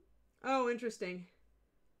 Oh, interesting.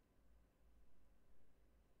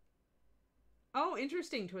 Oh,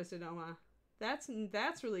 interesting, Twisted Oma. That's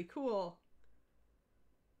really cool.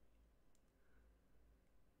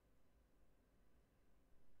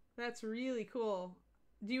 That's really cool.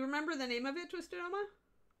 Do you remember the name of it, Twisted Oma?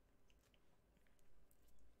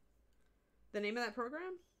 The name of that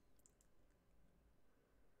program?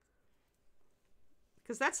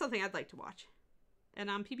 Because that's something I'd like to watch. And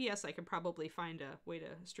on PBS, I could probably find a way to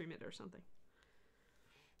stream it or something.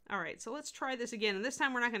 All right, so let's try this again. And this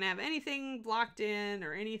time we're not going to have anything blocked in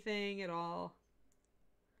or anything at all.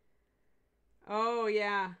 Oh,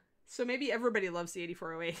 yeah. So maybe everybody loves the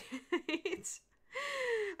 8408.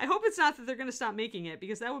 I hope it's not that they're going to stop making it,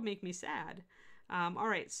 because that would make me sad. All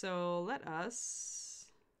right, so let us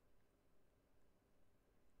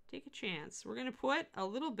take a chance. We're going to put a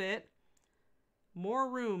little bit more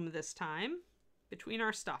room this time between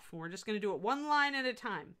our stuff. And we're just going to do it one line at a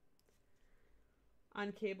time.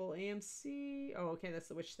 On cable AMC. Oh, okay, that's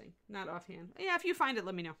the witch thing. Not offhand. Yeah, if you find it,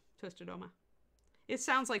 let me know. Twisted Oma. It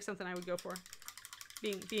sounds like something I would go for.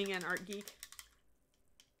 Being an art geek.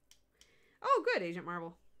 Oh, good, Agent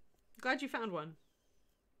Marvel. Glad you found one.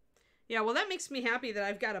 Yeah, well, that makes me happy that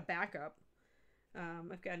I've got a backup.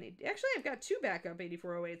 I've got two backup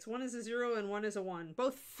 8408s. One is a 0 and one is a 1.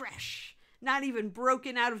 Both fresh. Not even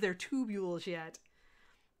broken out of their tubules yet.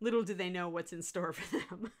 Little do they know what's in store for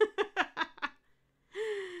them.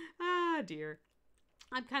 Ah, dear.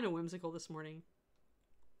 I'm kind of whimsical this morning.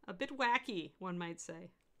 A bit wacky, one might say.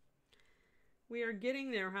 We are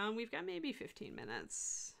getting there, huh? We've got maybe 15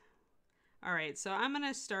 minutes. All right, so I'm going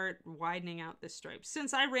to start widening out this stripe.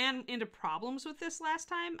 Since I ran into problems with this last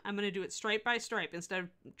time, I'm going to do it stripe by stripe. Instead of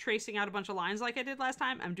tracing out a bunch of lines like I did last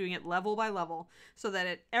time, I'm doing it level by level. So that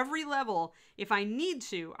at every level, if I need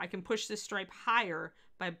to, I can push this stripe higher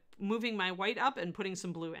by moving my white up and putting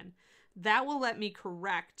some blue in. That will let me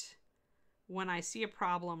correct when I see a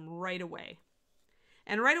problem right away.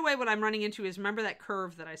 And right away what I'm running into is, remember that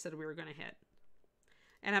curve that I said we were going to hit?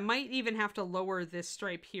 And I might even have to lower this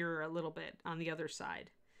stripe here a little bit on the other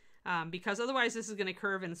side. Because otherwise this is going to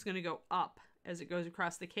curve and it's going to go up as it goes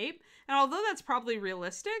across the cape. And although that's probably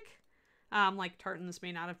realistic, like tartans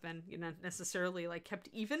may not have been, you know, necessarily like kept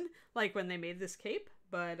even like when they made this cape.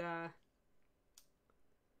 But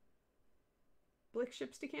Blick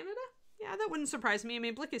ships to Canada? Yeah, that wouldn't surprise me. I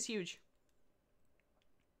mean, Blick is huge.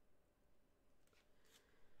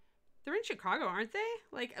 They're in Chicago, aren't they?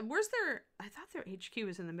 Like, where's their... I thought their HQ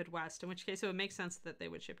was in the Midwest, in which case it would make sense that they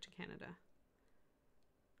would ship to Canada.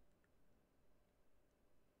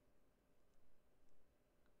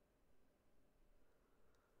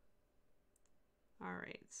 All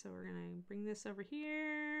right, so we're going to bring this over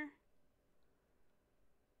here.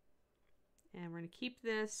 And we're going to keep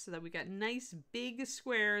this so that we got nice big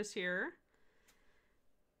squares here.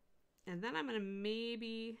 And then I'm going to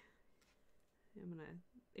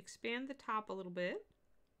expand the top a little bit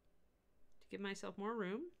to give myself more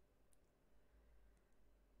room.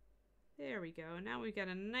 There we go. Now we've got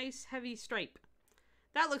a nice heavy stripe.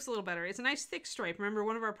 That looks a little better. It's a nice thick stripe. Remember,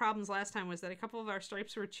 one of our problems last time was that a couple of our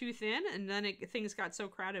stripes were too thin, and then things got so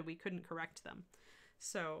crowded we couldn't correct them.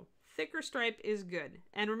 So thicker stripe is good.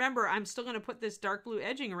 And remember, I'm still going to put this dark blue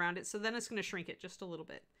edging around it, so then it's going to shrink it just a little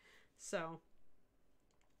bit. So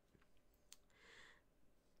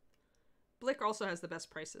Blick also has the best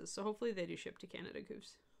prices, so hopefully they do ship to Canada,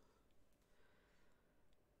 Goose.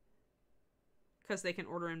 Because they can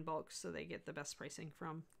order in bulk, so they get the best pricing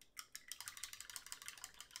from.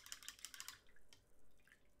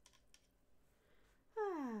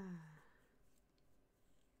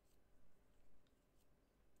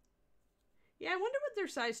 Yeah, I wonder what their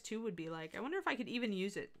size 2 would be like. I wonder if I could even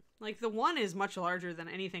use it. Like, the 1 is much larger than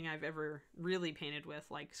anything I've ever really painted with,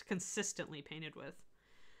 like, consistently painted with.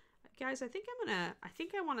 Guys, I think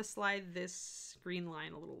I want to slide this green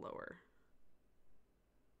line a little lower.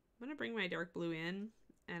 I'm going to bring my dark blue in,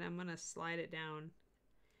 and I'm going to slide it down.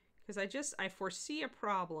 Because I foresee a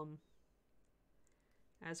problem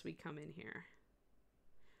as we come in here.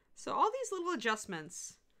 So all these little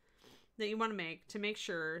adjustments that you want to make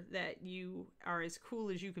sure that you are as cool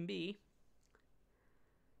as you can be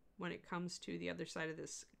when it comes to the other side of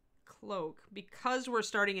this cloak, because we're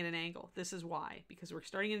starting at an angle. This is why, because we're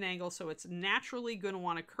starting at an angle, so it's naturally going to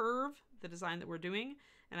want to curve the design that we're doing,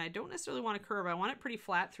 and I don't necessarily want to curve. I want it pretty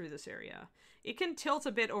flat through this area. It can tilt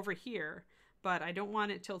a bit over here, but I don't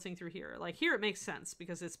want it tilting through here. Like here it makes sense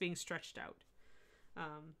because it's being stretched out.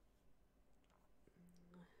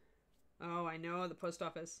 Oh, I know, the post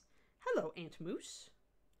office. Hello, Aunt Moose.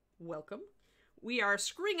 Welcome. We are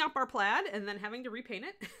screwing up our plaid and then having to repaint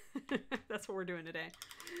it. That's what we're doing today.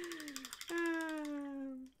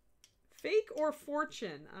 Fake or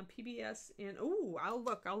Fortune on PBS and oh, I'll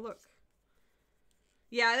look.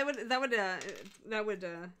 Yeah, that would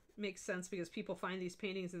make sense because people find these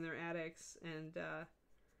paintings in their attics and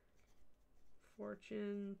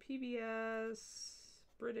Fortune, PBS,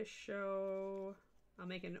 British show. I'm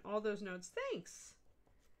making all those notes.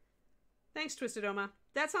 Thanks, Twisted Oma.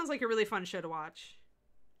 That sounds like a really fun show to watch.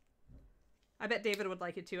 I bet David would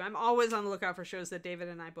like it too. I'm always on the lookout for shows that David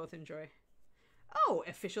and I both enjoy. Oh,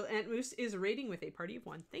 official Aunt Moose is raiding with a party of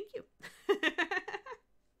one. Thank you.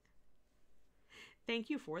 Thank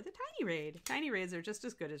you for the tiny raid. Tiny raids are just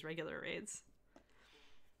as good as regular raids.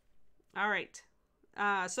 All right.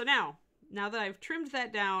 So now that I've trimmed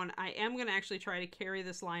that down, I am going to actually try to carry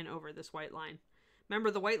this line over, this white line. Remember,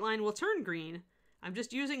 the white line will turn green. I'm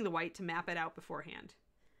just using the white to map it out beforehand.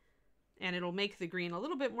 And it'll make the green a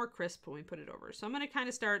little bit more crisp when we put it over. So I'm going to kind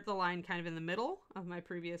of start the line kind of in the middle of my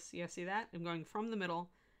previous, yeah, see that? I'm going from the middle,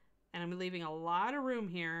 and I'm leaving a lot of room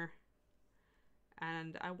here.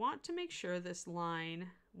 And I want to make sure this line,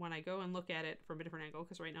 when I go and look at it from a different angle,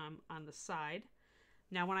 because right now I'm on the side.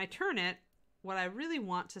 Now when I turn it, what I really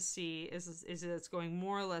want to see is that it's going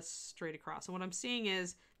more or less straight across. And what I'm seeing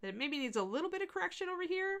is that it maybe needs a little bit of correction over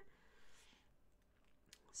here.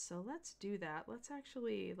 So let's do that. Let's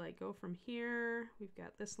actually like go from here. We've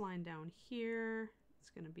got this line down here.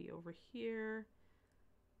 It's going to be over here.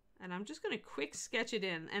 And I'm just going to quick sketch it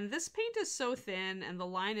in. And this paint is so thin and the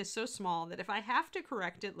line is so small that if I have to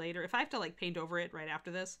correct it later, if I have to like paint over it right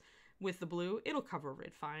after this with the blue, it'll cover over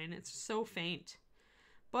it fine. It's so faint.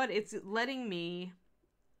 But it's letting me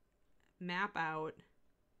map out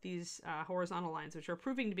these horizontal lines, which are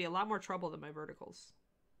proving to be a lot more trouble than my verticals.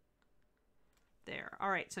 There. All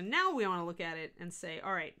right, so now we want to look at it and say,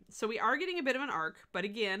 all right, so we are getting a bit of an arc, but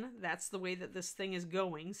again, that's the way that this thing is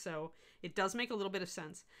going, so it does make a little bit of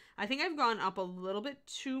sense. I think I've gone up a little bit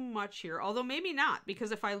too much here, although maybe not,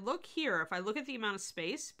 because if I look here, if I look at the amount of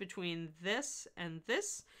space between this and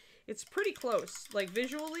this, it's pretty close. Like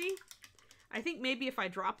visually, I think maybe if I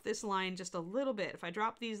drop this line just a little bit, if I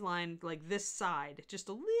drop these lines like this side, just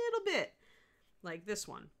a little bit, like this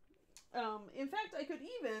one. In fact, I could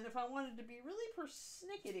even, if I wanted to be really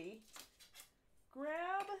persnickety, do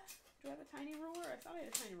I have a tiny ruler? I thought I had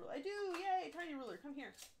a tiny ruler. I do, yay, tiny ruler, come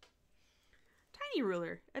here. Tiny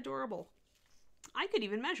ruler, adorable. I could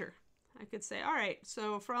even measure. I could say, all right,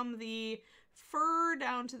 so from the fur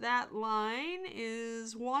down to that line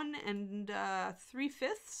is 1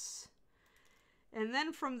 3/5. And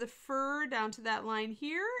then from the fur down to that line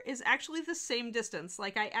here is actually the same distance.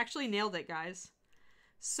 Like, I actually nailed it, guys.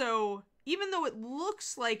 So even though it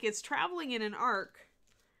looks like it's traveling in an arc,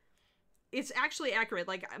 it's actually accurate.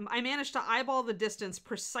 Like, I managed to eyeball the distance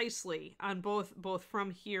precisely on both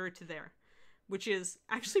from here to there, which is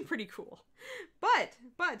actually pretty cool. But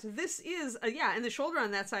this is, yeah, and the shoulder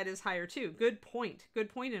on that side is higher too. Good point,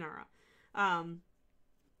 Inara.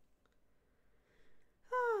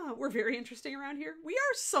 We're very interesting around here. We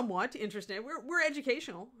are somewhat interesting. We're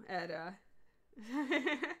educational at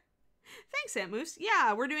Thanks, Aunt Moose.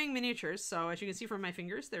 Yeah, we're doing miniatures, so as you can see from my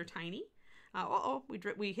fingers, they're tiny.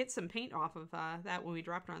 We hit some paint off of that when we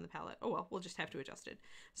dropped her on the palette. Oh well, we'll just have to adjust it.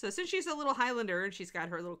 So since she's a little Highlander and she's got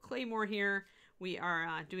her little claymore here, we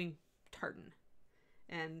are doing tartan.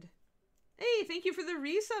 And hey, thank you for the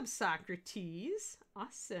resub, Socrates.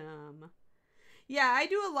 Awesome. Yeah, I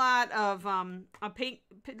do a lot of paint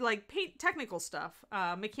technical stuff,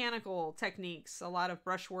 mechanical techniques, a lot of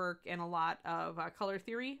brushwork, and a lot of color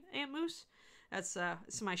theory, Aunt Moose. That's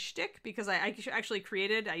it's my shtick because I actually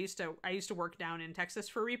created. I used to work down in Texas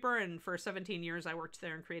for Reaper, and for 17 years I worked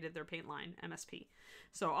there and created their paint line, MSP.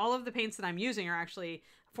 So all of the paints that I'm using are actually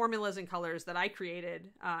formulas and colors that I created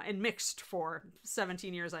and mixed for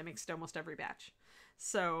 17 years. I mixed almost every batch.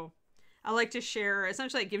 So I like to share,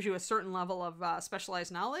 essentially it gives you a certain level of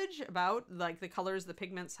specialized knowledge about like the colors, the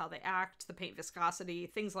pigments, how they act, the paint viscosity,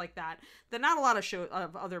 things like that not a lot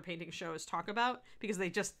of other painting shows talk about because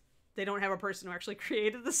they don't have a person who actually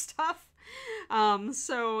created the stuff.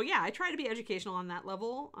 So yeah, I try to be educational on that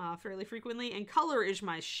level fairly frequently, and color is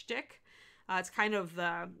my shtick. It's kind of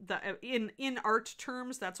in art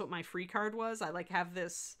terms, that's what my free card was.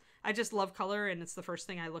 I just love color, and it's the first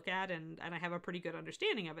thing I look at, and I have a pretty good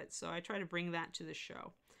understanding of it, so I try to bring that to the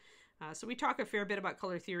show. So we talk a fair bit about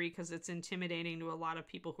color theory because it's intimidating to a lot of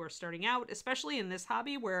people who are starting out, especially in this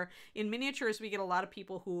hobby where in miniatures we get a lot of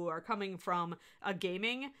people who are coming from a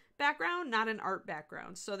gaming background, not an art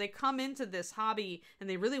background. So they come into this hobby and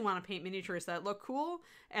they really want to paint miniatures that look cool,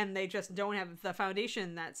 and they just don't have the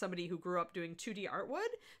foundation that somebody who grew up doing 2D art would.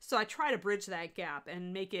 So I try to bridge that gap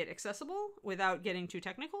and make it accessible without getting too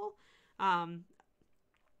technical.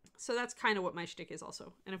 So that's kind of what my shtick is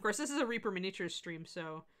also. And of course, this is a Reaper Miniatures stream,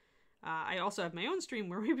 so I also have my own stream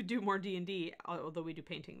where we would do more D&D, although we do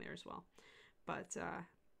painting there as well. But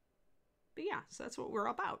yeah, so that's what we're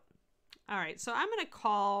about. All right, so I'm gonna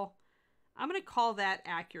call that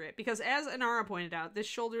accurate because, as Inara pointed out, this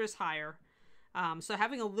shoulder is higher. So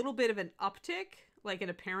having a little bit of an uptick, like an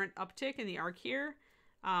apparent uptick in the arc here,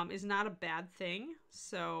 is not a bad thing.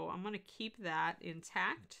 So I'm gonna keep that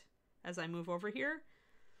intact as I move over here.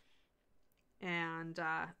 And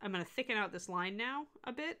I'm going to thicken out this line now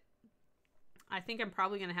a bit. I think I'm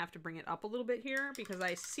probably going to have to bring it up a little bit here because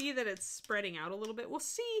I see that it's spreading out a little bit. We'll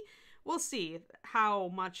see how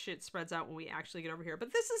much it spreads out when we actually get over here.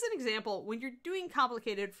 But this is an example when you're doing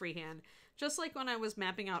complicated freehand, just like when I was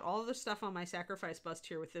mapping out all the stuff on my sacrifice bust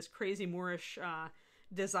here with this crazy Moorish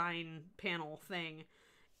design panel thing.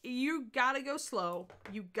 You gotta go slow.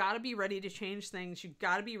 You gotta be ready to change things. You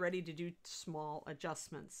gotta be ready to do small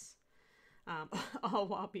adjustments. All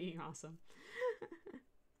while being awesome.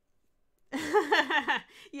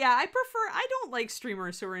 Yeah, I don't like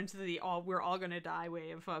streamers who are into the we're all gonna die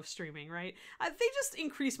way of streaming, right? They just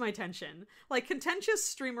increase my tension. Like, contentious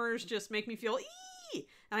streamers just make me feel ee!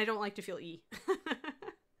 And I don't like to feel ee.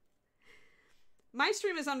 My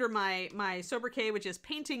stream is under my sobriquet, which is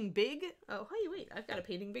Painting Big. Oh, hey, wait, I've got a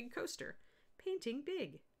Painting Big coaster. Painting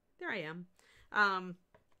Big. There I am.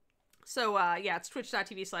 So, yeah, it's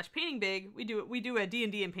twitch.tv/paintingbig. We do a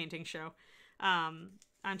D&D and painting show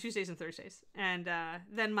on Tuesdays and Thursdays. And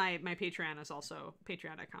then my Patreon is also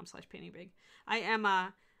patreon.com/paintingbig. I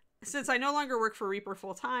am, since I no longer work for Reaper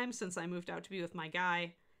full-time, since I moved out to be with my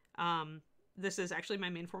guy, this is actually my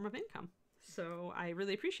main form of income. So I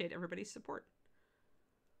really appreciate everybody's support.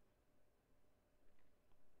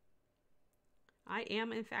 I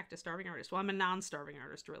am, in fact, a starving artist. Well, I'm a non-starving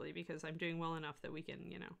artist, really, because I'm doing well enough that we can,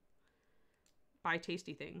 buy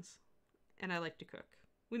tasty things. And I like to cook.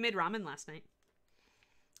 We made ramen last night.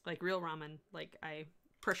 Like real ramen. Like I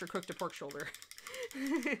pressure cooked a pork shoulder.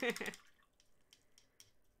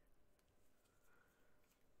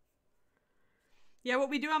 Yeah, what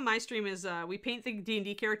we do on my stream is we paint the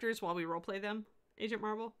D&D characters while we roleplay them, Agent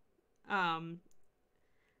Marvel.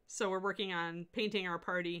 So we're working on painting our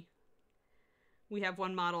party. We have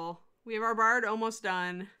one model. We have our bard almost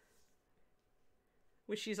done,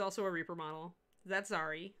 which she's also a Reaper model. That's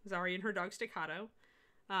Zari. Zari and her dog Staccato,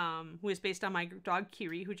 who is based on my dog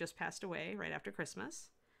Kiri, who just passed away right after Christmas.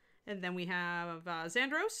 And then we have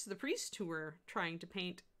Xandros, the priest, who we're trying to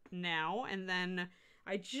paint now. And then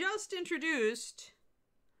I just introduced...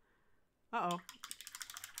 Uh-oh.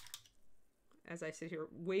 As I sit here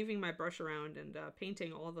waving my brush around and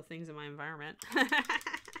painting all the things in my environment.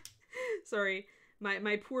 Sorry.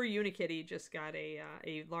 My poor Unikitty just got a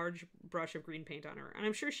large brush of green paint on her. And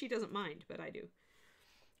I'm sure she doesn't mind, but I do.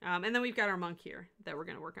 And then we've got our monk here that we're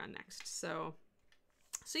going to work on next. So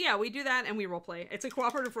yeah, we do that and we roleplay. It's a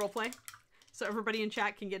cooperative roleplay. So everybody in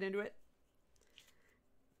chat can get into it.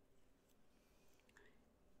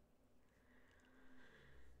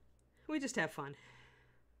 We just have fun.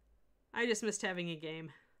 I just missed having a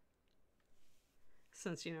game.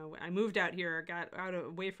 Since, I moved out here, got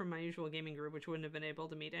away from my usual gaming group, which wouldn't have been able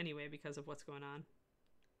to meet anyway because of what's going on.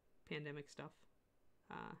 Pandemic stuff.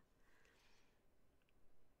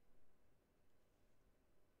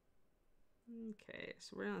 Okay,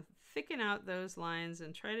 so we're going to thicken out those lines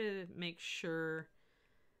and try to make sure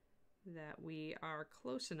that we are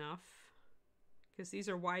close enough. Because these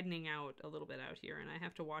are widening out a little bit out here, and I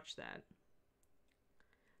have to watch that.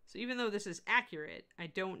 So even though this is accurate, I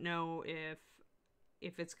don't know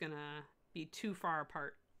if it's gonna be too far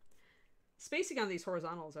apart. Spacing on these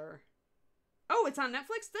horizontals are... Oh, it's on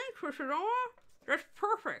Netflix? Thanks, Christopher. That's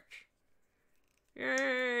perfect.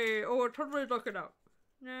 Yay. Oh, I'll totally look it up.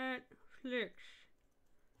 Netflix.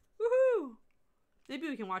 Woohoo! Maybe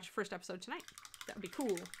we can watch the first episode tonight. That would be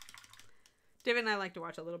cool. David and I like to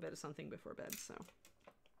watch a little bit of something before bed, so...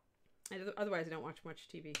 Otherwise, I don't watch much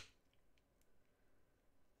TV.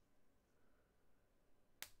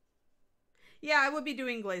 Yeah, I would be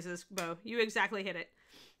doing glazes, Bo. You exactly hit it.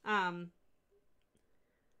 Yeah,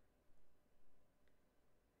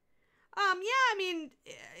 I mean,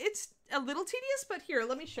 it's a little tedious, but here,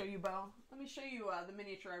 let me show you, Bo. Let me show you the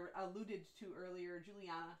miniature I alluded to earlier,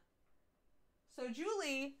 Juliana. So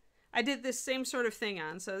Julie, I did this same sort of thing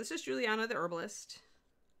on. So this is Juliana the herbalist.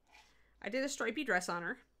 I did a stripy dress on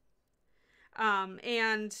her.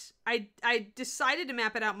 And I decided to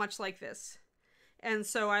map it out much like this. And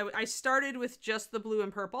so I started with just the blue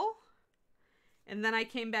and purple. And then I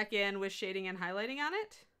came back in with shading and highlighting on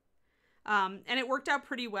it. And it worked out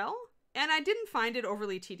pretty well. And I didn't find it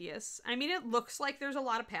overly tedious. I mean, it looks like there's a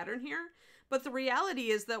lot of pattern here. But the reality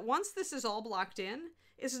is that once this is all blocked in,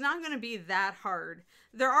 it's not going to be that hard.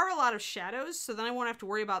 There are a lot of shadows, so then I won't have to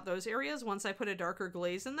worry about those areas once I put a darker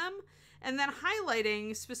glaze in them. And then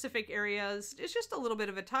highlighting specific areas is just a little bit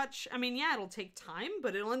of a touch. I mean, yeah, it'll take time,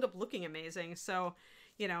 but it'll end up looking amazing. So,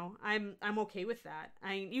 you know, I'm okay with that.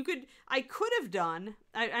 I could have done,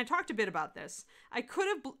 I talked a bit about this. I could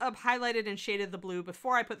have highlighted and shaded the blue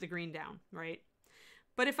before I put the green down, right?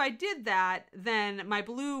 But if I did that, then my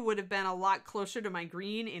blue would have been a lot closer to my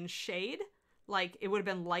green in shade. Like, it would have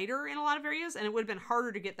been lighter in a lot of areas, and it would have been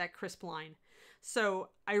harder to get that crisp line. So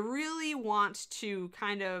I really want to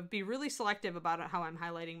kind of be really selective about how I'm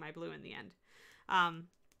highlighting my blue in the end.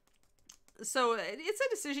 So it's a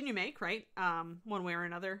decision you make, right? One way or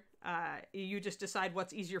another. You just decide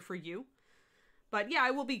what's easier for you. But yeah,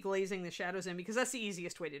 I will be glazing the shadows in because that's the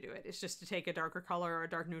easiest way to do it. It's just to take a darker color or a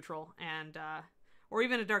dark neutral and, or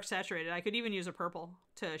even a dark saturated. I could even use a purple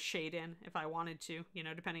to shade in if I wanted to, you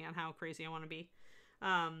know, depending on how crazy I want to be.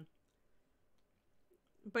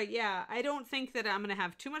 But yeah, I don't think that I'm going to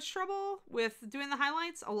have too much trouble with doing the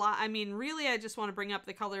highlights. I mean, really, I just want to bring up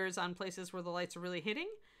the colors on places where the lights are really hitting.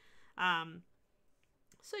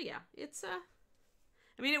 So yeah, it's,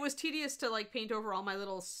 I mean, it was tedious to like paint over all my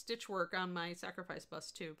little stitch work on my sacrifice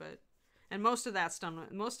bust too, and most of that's done.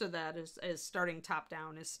 Most of that is starting top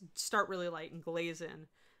down, is start really light and glaze in.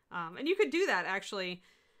 And you could do that actually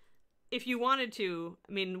if you wanted to.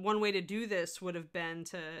 I mean, one way to do this would have been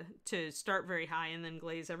to start very high and then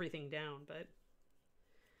glaze everything down, but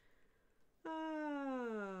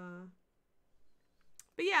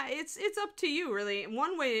yeah, it's up to you, really.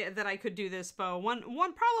 One way that I could do this, Bo, one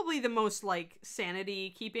probably the most, like,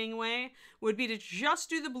 sanity-keeping way would be to just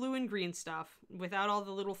do the blue and green stuff without all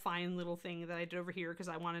the little fine little thing that I did over here because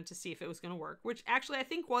I wanted to see if it was going to work, which actually I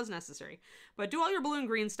think was necessary. But do all your blue and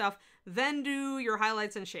green stuff, then do your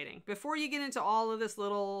highlights and shading. Before you get into all of this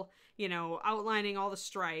little, you know, outlining all the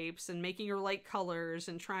stripes and making your light colors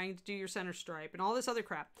and trying to do your center stripe and all this other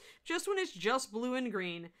crap. Just when it's just blue and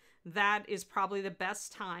green, that is probably the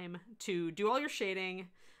best time to do all your shading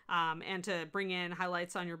and to bring in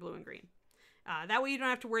highlights on your blue and green. That way you don't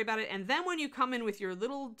have to worry about it. And then when you come in with your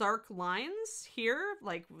little dark lines here,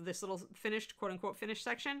 like this little finished, quote unquote, finished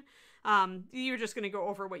section, you're just going to go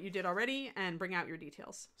over what you did already and bring out your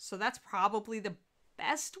details. So that's probably the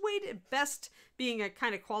best way to, best being a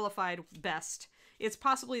kind of qualified best. It's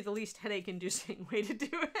possibly the least headache-inducing way to do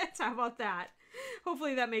it. How about that?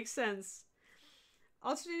 Hopefully that makes sense.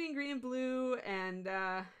 Alternating green and blue, and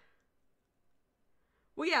well,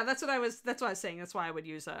 yeah, that's what I was saying. That's why I would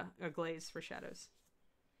use a glaze for shadows.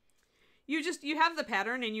 You have the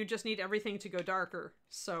pattern and you just need everything to go darker,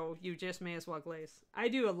 so you just may as well glaze. I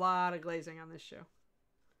do a lot of glazing on this show.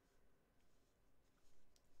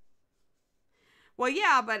 Well,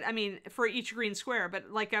 yeah, but I mean, for each green square,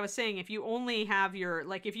 but like I was saying, if you only have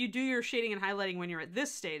if you do your shading and highlighting when you're at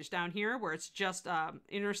this stage down here, where it's just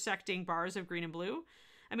intersecting bars of green and blue,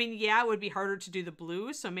 I mean, yeah, it would be harder to do the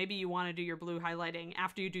blue, so maybe you want to do your blue highlighting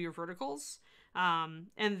after you do your verticals, and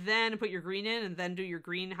then put your green in, and then do your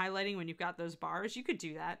green highlighting when you've got those bars. You could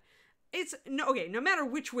do that. No matter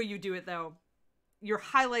which way you do it, though, your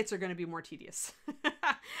highlights are going to be more tedious.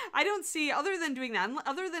 I don't see, other than doing that,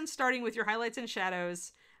 other than starting with your highlights and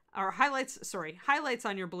shadows, or highlights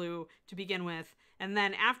on your blue to begin with, and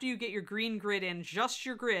then after you get your green grid in, just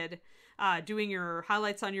your grid, doing your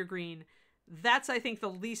highlights on your green, that's, I think,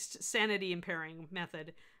 the least sanity impairing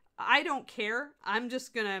method. I don't care. I'm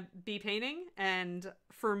just gonna be painting, and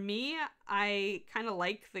for me, I kind of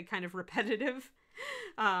like the kind of repetitive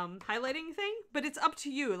highlighting thing, but it's up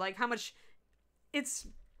to you, like how much. It's,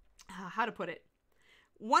 how to put it,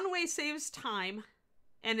 one way saves time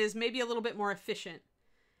and is maybe a little bit more efficient.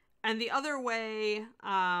 And the other way,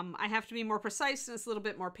 I have to be more precise and it's a little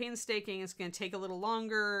bit more painstaking. It's going to take a little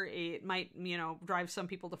longer. It might, you know, drive some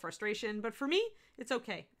people to frustration. But for me, it's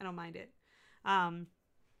okay. I don't mind it. I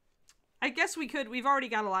guess we've already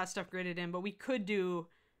got a lot of stuff gridded in, but we could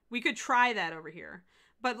try that over here.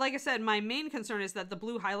 But like I said, my main concern is that the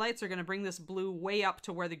blue highlights are going to bring this blue way up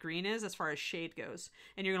to where the green is as far as shade goes.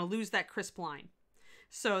 And you're going to lose that crisp line.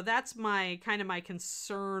 So that's my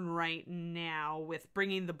concern right now with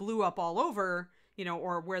bringing the blue up all over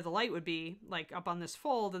or where the light would be, like up on this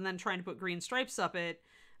fold, and then trying to put green stripes up it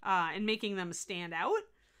and making them stand out.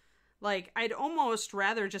 Like, I'd almost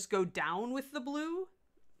rather just go down with the blue.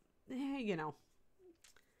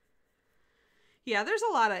 Yeah, it's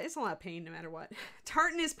a lot of pain no matter what.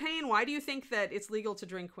 Tartan is pain. Why do you think that it's legal to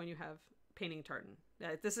drink when you have painting tartan?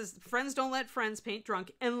 This is, friends don't let friends paint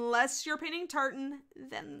drunk unless you're painting tartan,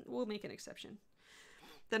 then we'll make an exception.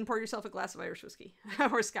 Then pour yourself a glass of Irish whiskey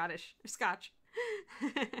or Scotch.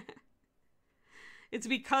 It's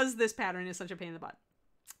because this pattern is such a pain in the butt.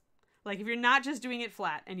 Like, if you're not just doing it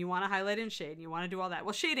flat and you want to highlight and shade and you want to do all that,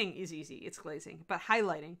 well, shading is easy. It's glazing. But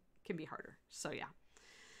highlighting can be harder. So, yeah.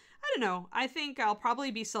 I don't know. I think I'll probably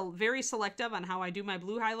be very selective on how I do my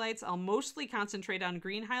blue highlights. I'll mostly concentrate on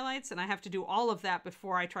green highlights, and I have to do all of that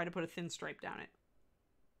before I try to put a thin stripe down it.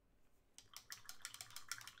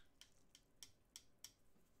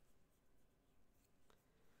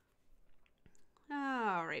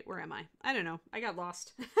 All right, where am I? I don't know. I got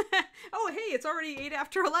lost. Oh, hey, it's already 8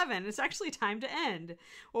 after 11. It's actually time to end.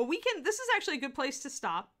 Well, this is actually a good place to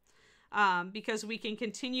stop because we can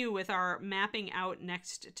continue with our mapping out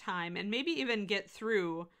next time and maybe even get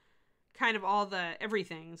through kind of all the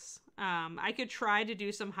everythings. I could try to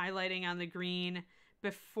do some highlighting on the green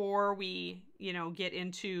before we, get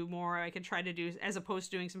into more. I could try to do, as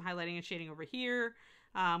opposed to doing some highlighting and shading over here.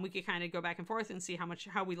 We could kind of go back and forth and see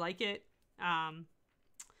how we like it.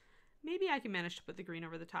 Maybe I can manage to put the green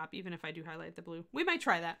over the top, even if I do highlight the blue. We might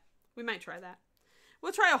try that.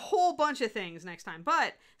 We'll try a whole bunch of things next time.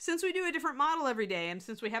 But since we do a different model every day, and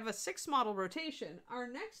since we have a 6 model rotation, our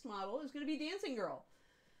next model is going to be Dancing Girl.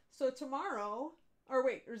 So tomorrow, or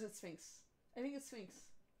is it Sphinx? I think it's Sphinx.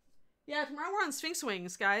 Yeah, tomorrow we're on Sphinx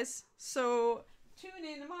Wings, guys. So tune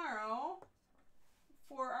in tomorrow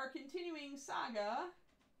for our continuing saga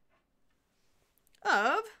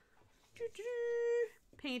of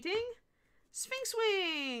painting Sphinx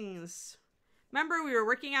Wings. Remember,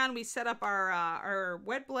 we set up our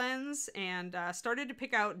wet blends and started to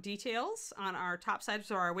pick out details on our top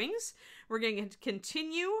sides of our wings. We're going to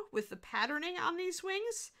continue with the patterning on these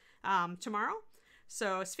wings tomorrow.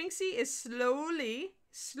 So Sphinxy is slowly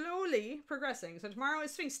progressing. So tomorrow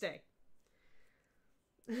is Sphinx Day.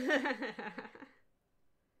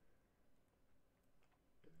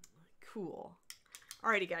 Cool.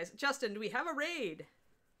 Alrighty, guys. Justin, do we have a raid?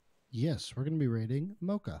 Yes, we're going to be raiding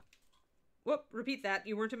Mocha. Whoop, repeat that.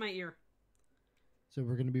 You weren't in my ear. So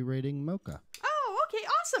we're going to be raiding Mocha. Oh, okay,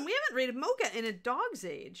 awesome. We haven't raided Mocha in a dog's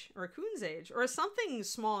age, or a coon's age, or a something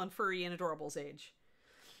small and furry and adorable's age.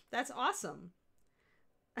 That's awesome.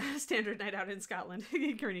 Standard night out in Scotland.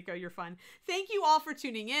 Kerniko, you're fun. Thank you all for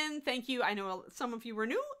tuning in. Thank you. I know some of you were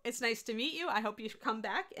new. It's nice to meet you. I hope you come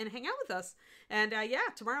back and hang out with us. And yeah,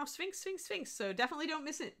 tomorrow, Sphinx. So definitely don't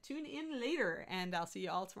miss it. Tune in later, and I'll see you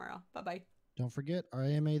all tomorrow. Bye-bye. Don't forget our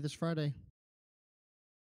AMA this Friday.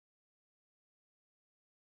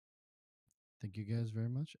 Thank you guys very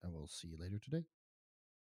much. I will see you later today.